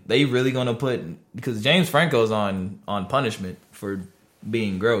 man, they really gonna because James Franco's on punishment for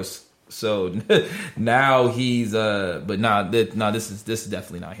being gross. So now he's this is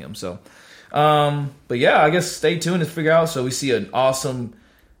definitely not him. So but yeah, I guess stay tuned and figure out. So we see an awesome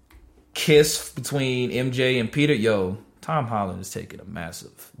kiss between MJ and Peter. Yo, Tom Holland is taking a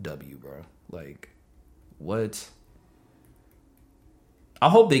massive W, bro. Like, what? I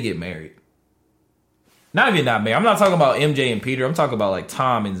hope they get married. Not even not married. I'm not talking about MJ and Peter. I'm talking about like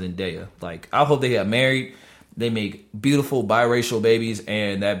Tom and Zendaya. Like, I hope they get married. They make beautiful biracial babies,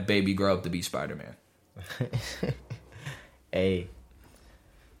 and that baby grow up to be Spider-Man. Hey.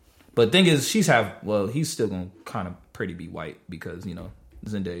 But the thing is, he's still gonna kind of pretty be white because, you know,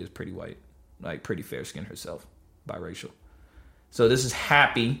 Zendaya is pretty white, like pretty fair skinned herself, biracial. So this is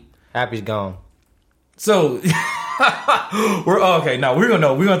Happy. Happy's gone. So we're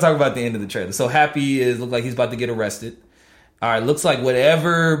gonna talk about the end of the trailer. So Happy look like he's about to get arrested. All right, looks like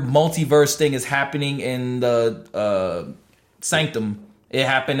whatever multiverse thing is happening in the Sanctum, it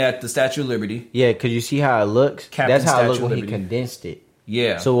happened at the Statue of Liberty. Yeah, because you see how it looks? Captain That's how it looks Statue of when he Liberty. condensed it.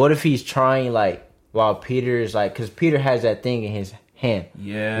 Yeah. So what if he's trying, like, while Peter's, like, because Peter has that thing in his hand.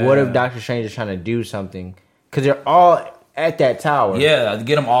 Yeah. What if Doctor Strange is trying to do something? Because they're all at that tower. Yeah, to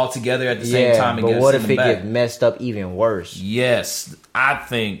get them all together at the same time. And but get what us if in it the back. gets messed up even worse? Yes, I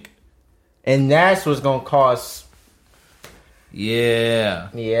think. And that's what's going to cause... Yeah.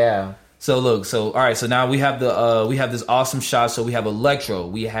 Yeah. So look, all right, so now we have this awesome shot. So we have Electro,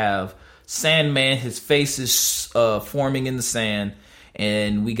 we have Sandman, his face is forming in the sand,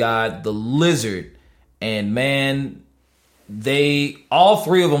 and we got the Lizard, and man, all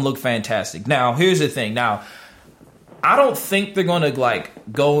three of them look fantastic. Now, here's the thing. Now, I don't think they're gonna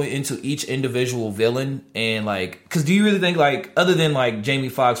like go into each individual villain and like, because do you really think like, other than like Jamie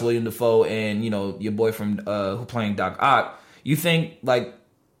Foxx, William Dafoe, and you know your boy from who playing Doc Ock, you think like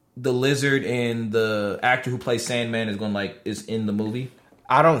the Lizard and the actor who plays Sandman is in the movie?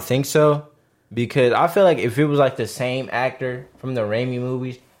 I don't think so, because I feel like if it was like the same actor from the Raimi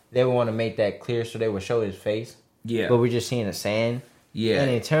movies, they would want to make that clear so they would show his face. Yeah. But we're just seeing the sand. Yeah. And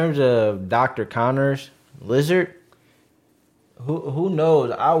in terms of Dr. Connor's Lizard, who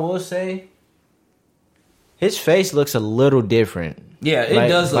knows? I will say his face looks a little different. Yeah, it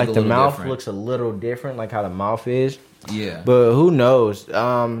does look like a the little mouth different. looks a little different, like how the mouth is. Yeah. But who knows?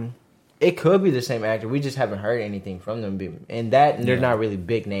 It could be the same actor. We just haven't heard anything from them. And they're not really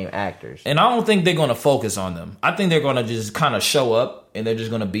big name actors. And I don't think they're going to focus on them. I think they're going to just kind of show up and they're just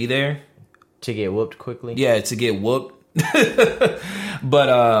going to be there. To get whooped quickly? Yeah, to get whooped. but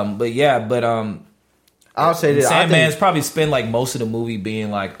I'll say this. Sandman's probably spend like most of the movie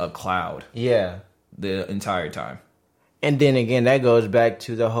being like a cloud. Yeah. The entire time. And then again, that goes back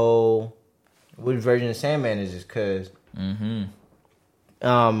to the whole which version of Sandman is this? Because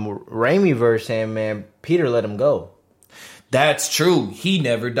Raimi versus Sandman, Peter let him go. That's true. He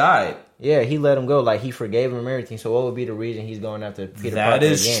never died. Yeah, he let him go. Like, he forgave him and everything. So what would be the reason he's going after Peter Parker That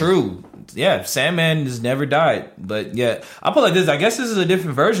is again? true. Yeah, Sandman has never died. But yeah, I put like this. I guess this is a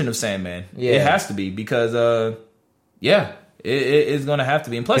different version of Sandman. Yeah. It has to be because, it's going to have to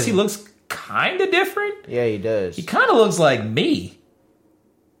be. And plus, he looks kind of different. Yeah, he does. He kind of looks like me.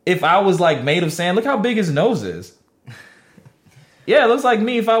 If I was like made of sand, look how big his nose is. Yeah, it looks like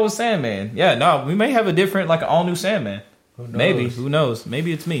me if I was Sandman. Yeah, no, we may have a different, like an all new Sandman. Maybe, who knows?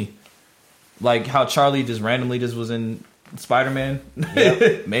 Maybe it's me. Like how Charlie just randomly just was in Spider-Man.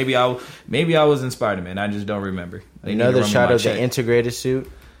 Yep. maybe I was in Spider-Man. I just don't remember. Another shot of the integrated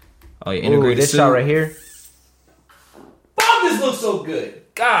suit. Oh yeah, integrated this suit. shot right here. Bob, this looks so good.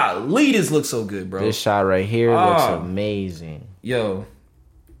 Golly, this looks so good, bro. This shot right here looks amazing. Yo,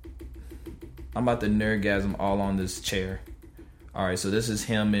 I'm about to nerdgasm all on this chair. All right, so this is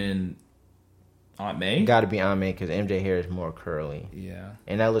him in Aunt May. Got to be Aunt May because MJ hair is more curly. Yeah,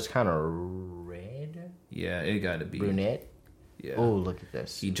 and that looks kind of red. Yeah, it got to be brunette. Yeah. Oh, look at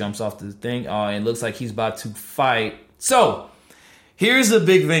this. He jumps off the thing. Oh, and it looks like he's about to fight. So here's the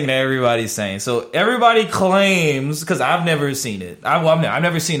big thing that everybody's saying. So everybody claims, because I've never seen it. I've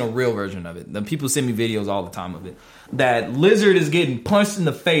never seen a real version of it. The people send me videos all the time of it. That Lizard is getting punched in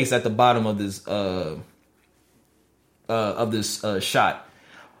the face at the bottom of this shot.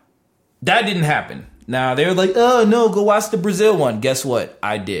 That didn't happen. Now they're like, oh no, go watch the Brazil one. Guess what?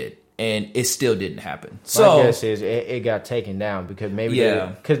 I did, and it still didn't happen. So my guess is it got taken down because maybe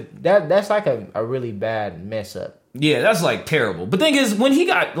because that's like a really bad mess up. Yeah, that's like terrible. But thing is, when he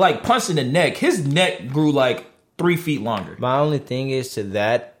got like punched in the neck, his neck grew like 3 feet longer. My only thing is to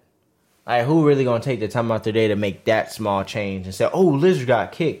that, like, who really gonna take the time out their day to make that small change and say, "Oh, Lizard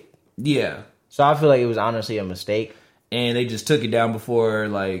got kicked"? Yeah. So I feel like it was honestly a mistake, and they just took it down before,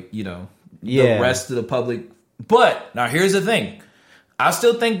 like, you know, the rest of the public. But now here's the thing: I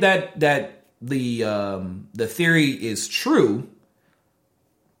still think that the theory is true.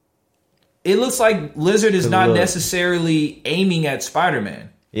 It looks like Lizard is not necessarily aiming at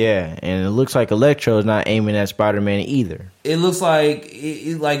Spider-Man. Yeah, and it looks like Electro's not aiming at Spider-Man either. It looks like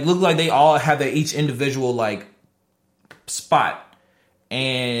look like they all have their each individual like spot,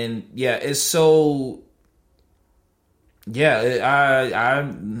 and yeah, it's so. Yeah, I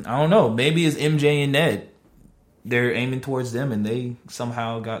don't know. Maybe it's MJ and Ned. They're aiming towards them, and they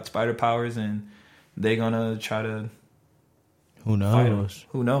somehow got spider powers, and they're gonna try to. Who knows?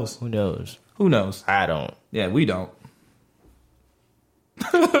 Who knows? Who knows? Who knows? I don't. Yeah, we don't.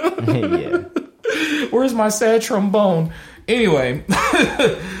 Yeah. Where's my sad trombone? Anyway,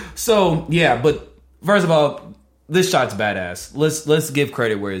 so yeah, but first of all, this shot's badass. Let's give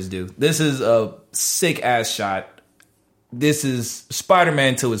credit where it's due. This is a sick ass shot. This is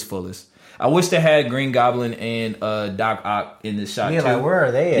Spider-Man to his fullest. I wish they had Green Goblin and Doc Ock in this shot too. Like, where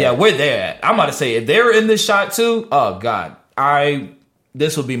are they at? Yeah, where they at? I'm about to say if they were in this shot too. Oh God,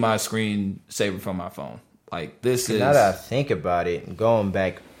 this would be my screensaver from my phone. Like this is. Now that I think about it, going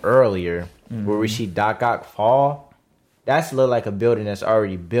back earlier, where we see Doc Ock fall, that's look like a building that's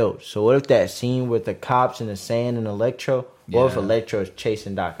already built. So what if that scene with the cops and the sand and Electro? What if Electro is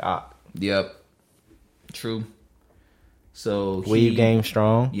chasing Doc Ock? Yep, true. So Weave game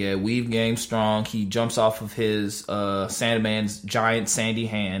strong. Yeah, Weave game strong. He jumps off of his Sandman's giant sandy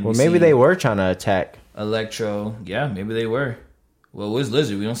hand. Well, maybe they were trying to attack Electro. Yeah, maybe they were. Well, where's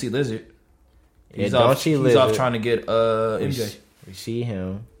Lizard? We don't see Lizard. He's off trying to get MJ. We see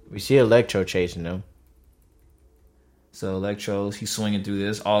him. We see Electro chasing him. So Electro, he's swinging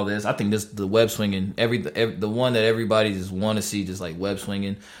through all this. I think the web swinging, the one that everybody just want to see, just like web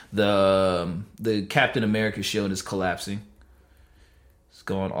swinging. The Captain America shield is collapsing. It's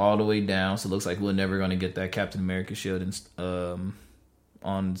going all the way down. So it looks like we're never going to get that Captain America shield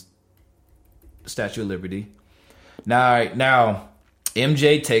on Statue of Liberty. Now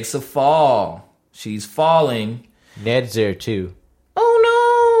MJ takes a fall. She's falling. Ned's there too.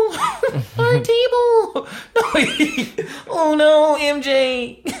 Oh no! Our table! No, oh no,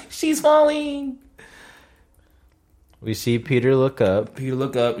 MJ! She's falling. We see Peter look up.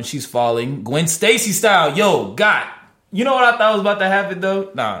 And she's falling. Gwen Stacy style. Yo, God. You know what I thought was about to happen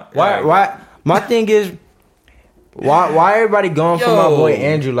though? Nah. Why? My thing is, why everybody going for my boy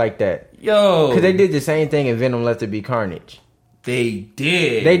Andrew like that? Yo, because they did the same thing in Venom Let There Be Carnage. They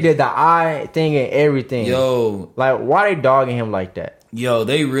did. They did the eye thing and everything. Yo, like why they dogging him like that? Yo,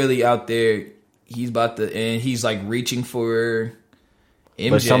 they really out there. He's about to, and he's like reaching for MJ.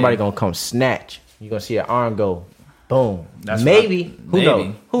 But somebody gonna come snatch. You gonna see an arm go, boom. That's maybe. Who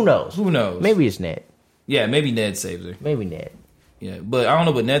knows? Who knows? Maybe it's Ned. Yeah, maybe Ned saves her. Maybe Ned. Yeah, but I don't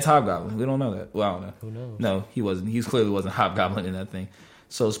know. But Ned's Hobgoblin. We don't know that. Well, I don't know. Who knows? No, he wasn't. He clearly wasn't Hobgoblin in that thing.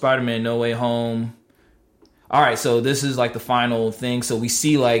 So Spider-Man No Way Home. All right, so this is like the final thing. So we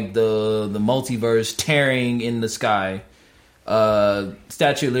see like the multiverse tearing in the sky.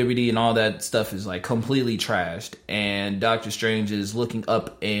 Statue of Liberty and all that stuff is like completely trashed, and Doctor Strange is looking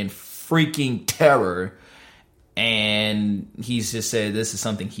up in freaking terror, and he's just said this is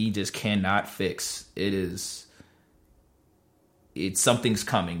something he just cannot fix. It's something's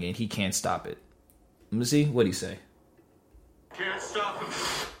coming and he can't stop it. Let me see what he say. Can't stop him.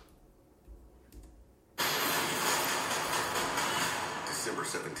 December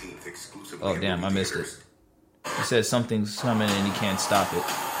 17th, exclusively. Oh damn, I missed it. He says something's coming and he can't stop it.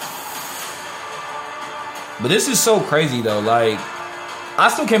 But this is so crazy though. Like, I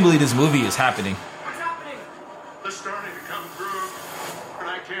still can't believe this movie is happening. What's happening? They're starting to come through, and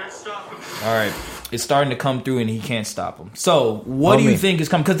I can't stop them. All right, it's starting to come through and he can't stop them. So, what do you think is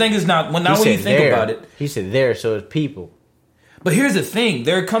coming? Because thing is not when you think about it. He said there, so it's people. But here's the thing: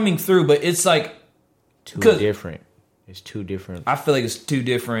 they're coming through, but it's like too different. It's two different. I feel like it's two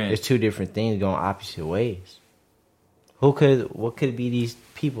different. It's two different things going opposite ways. What could be these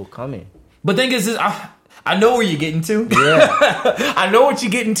people coming? But thing is, I know where you're getting to. Yeah. I know what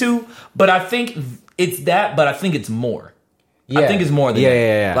you're getting to, but I think it's that, but I think it's more. Yeah. I think it's more than that.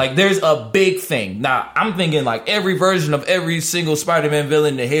 Yeah. Like, there's a big thing. Now, I'm thinking, like, every version of every single Spider-Man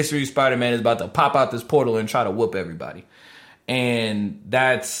villain in the history of Spider-Man is about to pop out this portal and try to whoop everybody. And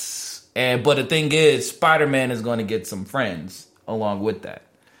but the thing is, Spider-Man is going to get some friends along with that.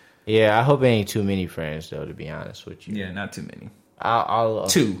 Yeah, I hope it ain't too many friends, though, to be honest with you. Yeah, not too many. I'll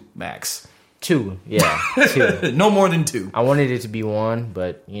 2, max. 2, yeah. 2. No more than 2. I wanted it to be 1,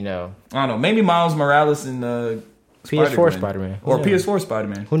 but, you know. I don't know. Maybe Miles Morales and PS4 Spider-Man. Or PS4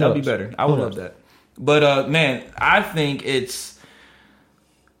 Spider-Man. That'd be better. I would love that. But, man, I think it's...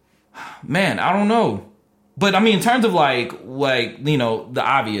 Man, I don't know. But, I mean, in terms of, like you know, the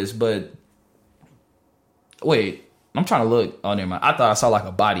obvious, but... Wait. I'm trying to look. Oh, never mind. I thought I saw like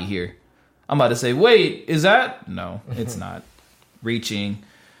a body here. I'm about to say, wait, is that? No, it's not. Reaching.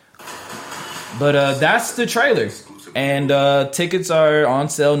 But that's the trailer. And tickets are on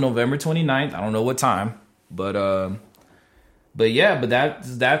sale November 29th. I don't know what time. But that's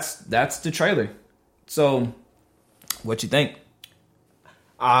the trailer. So what you think?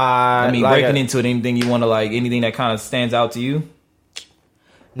 Breaking into it, anything you want to anything that kind of stands out to you?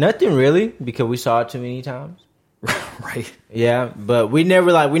 Nothing really, because we saw it too many times. Right. Yeah, but we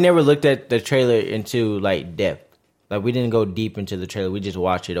never looked at the trailer into depth. Like, we didn't go deep into the trailer. We just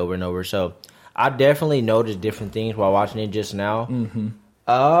watched it over and over. So I definitely noticed different things while watching it just now. Mm-hmm.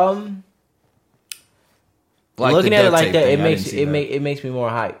 Looking at it like that, it makes me more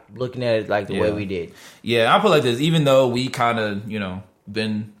hype. Looking at it the way we did. Yeah, I put it like this. Even though we kind of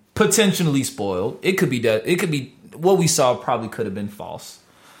been potentially spoiled, it could be that it could be what we saw probably could have been false.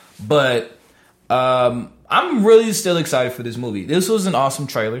 But I'm really still excited for this movie. This was an awesome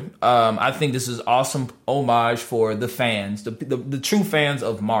trailer. I think this is awesome homage for the fans, the true fans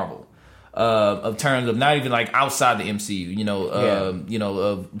of Marvel. Of terms of not even outside the MCU,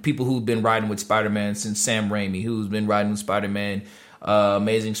 of people who've been riding with Spider-Man since Sam Raimi, who's been riding with Spider-Man,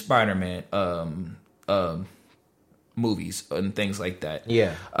 Amazing Spider-Man movies and things like that.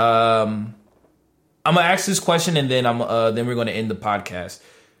 Yeah. I'm gonna ask this question and then then we're gonna end the podcast.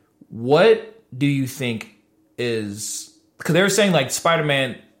 What do you think is, because they were saying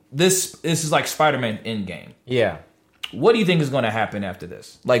Spider-Man, this is like Spider-Man Endgame. Yeah. What do you think is going to happen after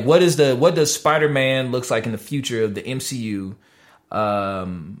this? What does Spider-Man looks like in the future of the MCU,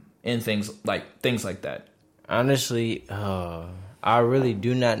 and things like that? Honestly, I really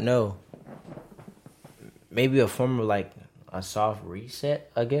do not know. Maybe a form of a soft reset,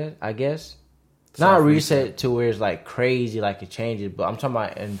 I guess. Not a reset to where it's crazy, it changes, but I'm talking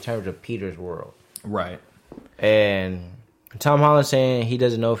about in terms of Peter's world. Right. And Tom Holland saying he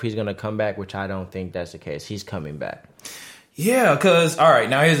doesn't know if he's going to come back, which I don't think that's the case. He's coming back. Yeah, because, all right,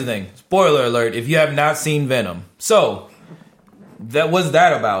 now here's the thing. Spoiler alert, if you have not seen Venom. So, what's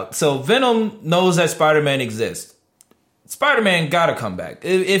that about? So, Venom knows that Spider-Man exists. Spider-Man got to come back.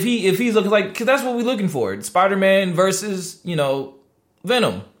 If he's looking because that's what we're looking for. Spider-Man versus,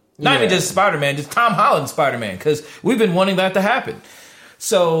 Venom. Not even just Spider-Man, just Tom Holland Spider-Man, because we've been wanting that to happen.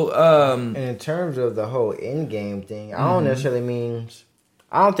 So, and in terms of the whole Endgame thing, I don't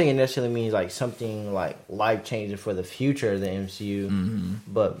think it necessarily means something life changing for the future of the MCU,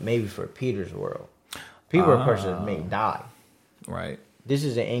 but maybe for Peter's world. People, of course, may die. Right. This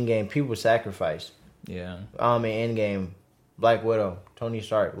is an Endgame. People sacrifice. Yeah. In Endgame, Black Widow, Tony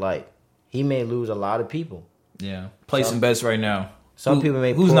Stark, he may lose a lot of people. Yeah. Placing bets right now.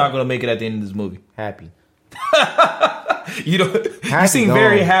 Who's not going to make it at the end of this movie? Happy. You seem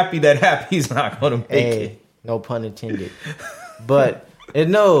very happy that Happy's not going to make it. No pun intended. But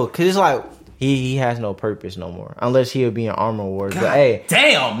because it's he has no purpose no more, unless he'll be in Armor Wars. God, but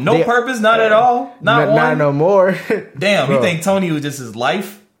damn, purpose, not at all, not no more. Damn, bro. You think Tony was just his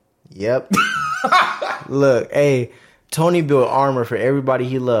life? Yep. Look, Tony built armor for everybody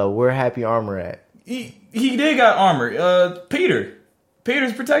he loved. Where Happy Armor at? He did got armor.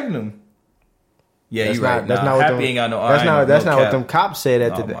 Peter's protecting him. Yeah, you're right. That's not Happy what ain't got no. That's not what them cops said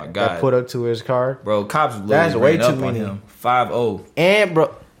that put up to his car. Bro, cops. That's way too many. 5-0. And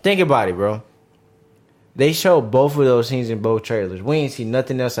bro, think about it, bro. They showed both of those scenes in both trailers. We ain't see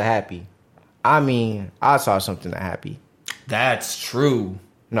nothing else of Happy. I saw something of Happy. That's true.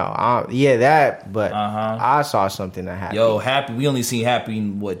 No, but I saw something of Happy. Yo, Happy. We only seen Happy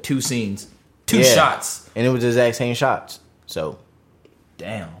in 2 scenes, 2 shots, and it was the exact same shots. So,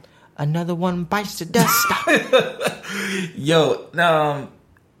 damn. Another one bites the dust. Yo,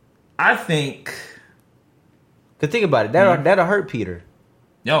 I think. Cause think about it, that'll hurt Peter.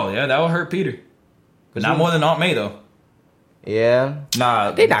 Yo, yeah, that will hurt Peter, but not more than Aunt May though. Yeah,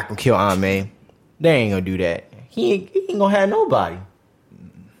 nah, they not gonna kill Aunt May. They ain't gonna do that. He ain't gonna have nobody.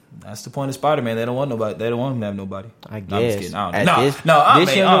 That's the point of Spider-Man. They don't want nobody. They don't want him to have nobody. I guess. No, I'm just kidding.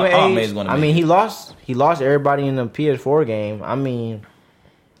 I don't know. Aunt May's gonna. He lost everybody in the PS4 game.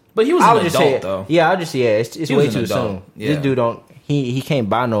 But he was an adult, though. Yeah, it's way too soon. Yeah. This dude he can't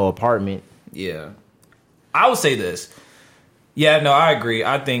buy no apartment. Yeah. I would say this. Yeah, no, I agree.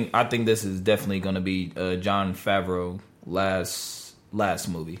 I think this is definitely going to be Jon Favreau last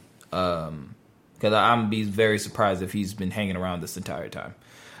movie. Because I'm be very surprised if he's been hanging around this entire time.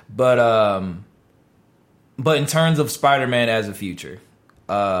 But in terms of Spider-Man as a future,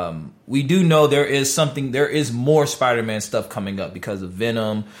 we do know there is more Spider-Man stuff coming up because of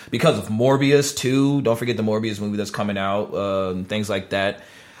Venom, because of Morbius too. Don't forget the Morbius movie that's coming out, things like that.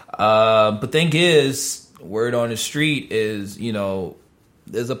 But thing is, word on the street is,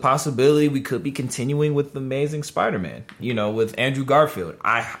 there's a possibility we could be continuing with the Amazing Spider-Man, with Andrew Garfield.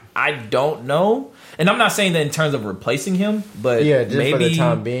 I don't know. And I'm not saying that in terms of replacing him, but yeah, just maybe, for the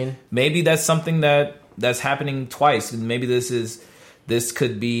time being. Maybe that's something that's happening twice. And maybe this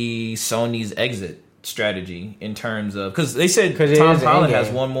could be Sony's exit strategy in terms of, because they said Tom Holland has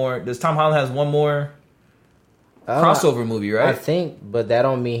one more. Does Tom Holland has one more crossover movie, right? I think, but that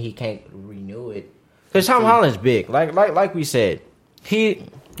don't mean he can't renew it. Because Tom Holland's big. Like we said,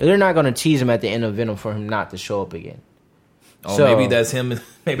 they're not going to tease him at the end of Venom for him not to show up again. Oh, so, maybe that's him.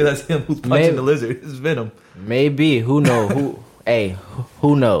 Maybe that's him who's punching the lizard. It's Venom. Maybe. Who knows?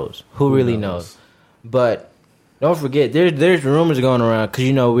 Who knows? Who really knows? But don't forget, there's rumors going around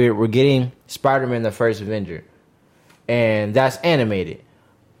because we're getting Spider-Man: The First Avenger, and that's animated.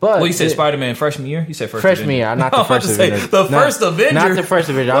 But you said Spider-Man freshman year? You said freshman year, not the first Avenger. First Avenger? Not the first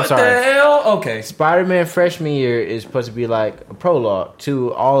Avenger, I'm sorry. What the hell? Okay. Spider-Man freshman year is supposed to be like a prologue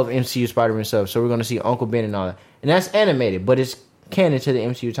to all of MCU Spider-Man stuff. So we're going to see Uncle Ben and all that. And that's animated, but it's canon to the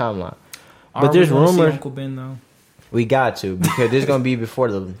MCU timeline. But there's rumors. See Uncle Ben, though? We got to, because this is going to be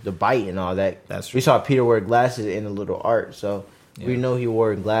before the bite and all that. That's true. We saw Peter wear glasses in the little art, so we know he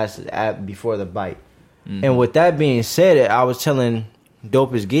wore glasses before the bite. Mm-hmm. And with that being said, I was telling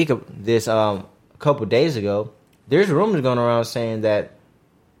Dope is Geek this a couple days ago. There's rumors going around saying that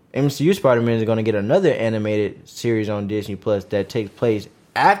MCU Spider-Man is going to get another animated series on Disney Plus that takes place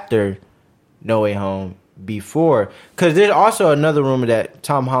after No Way Home, before, because there's also another rumor that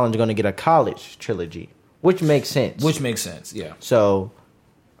Tom Holland's going to get a college trilogy, which makes sense. Yeah. So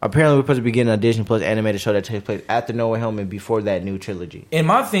apparently we're supposed to be getting a Disney Plus animated show that takes place after No Way Home and before that new trilogy. And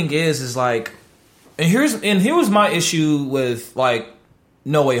my thing is like, here was my issue with like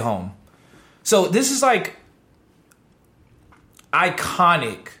No Way Home. So this is like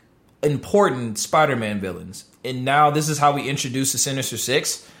iconic, important Spider-Man villains, and now this is how we introduce the Sinister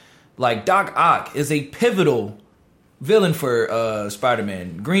Six. Like Doc Ock is a pivotal villain for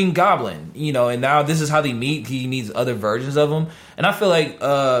Spider-Man. Green Goblin, and now this is how they meet. He meets other versions of him, and I feel like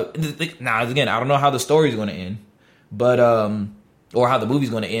now again, I don't know how the story's going to end, but or how the movie's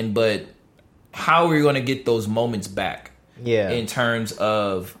going to end, but how we're going to get those moments back. Yeah. In terms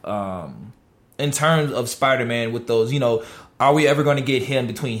of Spider-Man with those, are we ever going to get him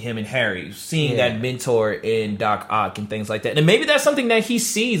between him and Harry, seeing that mentor in Doc Ock and things like that? And maybe that's something that he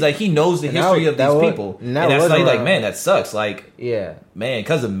sees, like he knows the history of these people, and that's like, man, that sucks. Like, yeah, man,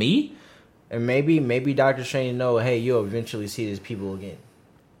 because of me. And maybe Doctor Strange know, hey, you'll eventually see these people again.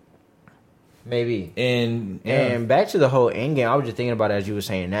 Maybe. And back to the whole Endgame, I was just thinking about it as you were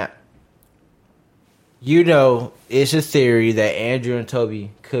saying that. It's a theory that Andrew and Toby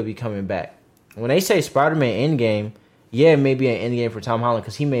could be coming back. When they say Spider-Man Endgame, yeah, it may be an endgame for Tom Holland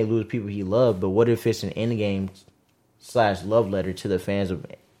because he may lose people he loved, but what if it's an endgame / love letter to the fans of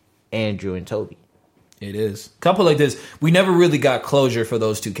Andrew and Toby? It is. Couple like this, we never really got closure for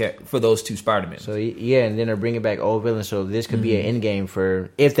those two Spider-Men. So yeah, and then they're bringing back old villains, so this could be an endgame for,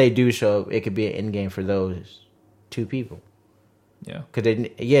 if they do show up, it could be an endgame for those two people. Yeah. Because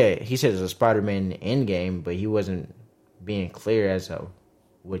he said it's a Spider-Man Endgame, but he wasn't being clear as to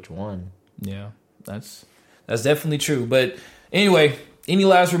which one. Yeah, that's definitely true. But anyway, any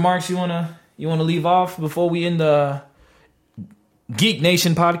last remarks you wanna leave off before we end the Geek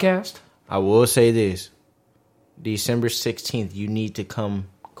Nation podcast? I will say this: December 16th, you need to come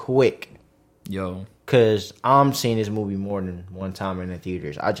quick, because I'm seeing this movie more than one time in the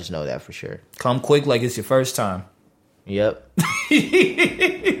theaters. I just know that for sure. Come quick, like it's your first time. Yep.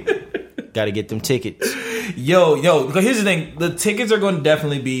 Got to get them tickets. Yo, because here's the thing: the tickets are going to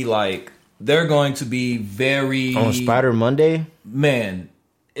definitely be like. They're going to be very... On Spider Monday? Man,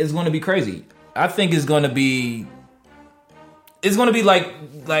 it's going to be crazy. I think it's going to be... It's going to be like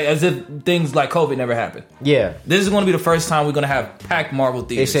as if things like COVID never happened. Yeah. This is going to be the first time we're going to have packed Marvel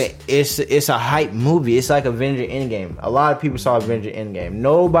theaters. It's a hype movie. It's like Avenger Endgame. A lot of people saw Avenger Endgame.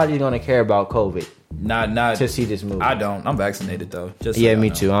 Nobody's going to care about COVID. Not to see this movie. I don't. I'm vaccinated, though. Just so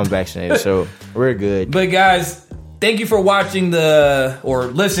me too. I'm vaccinated, so we're good. But guys... Thank you for watching or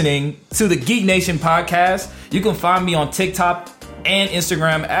listening to the Geek Nation podcast. You can find me on TikTok and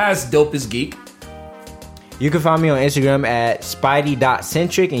Instagram as Dope is Geek. You can find me on Instagram at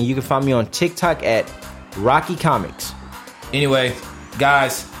Spidey.centric, and you can find me on TikTok at Rocky Comics. Anyway,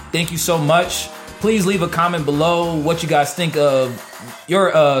 guys, thank you so much. Please leave a comment below what you guys think of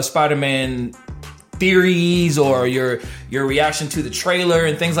your Spider-Man theories or your reaction to the trailer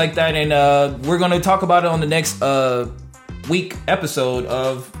and things like that, and we're going to talk about it on the next week episode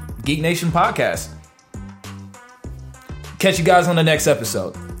of Geek Nation podcast. Catch you guys on the next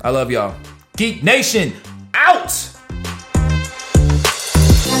episode. I love y'all. Geek Nation out.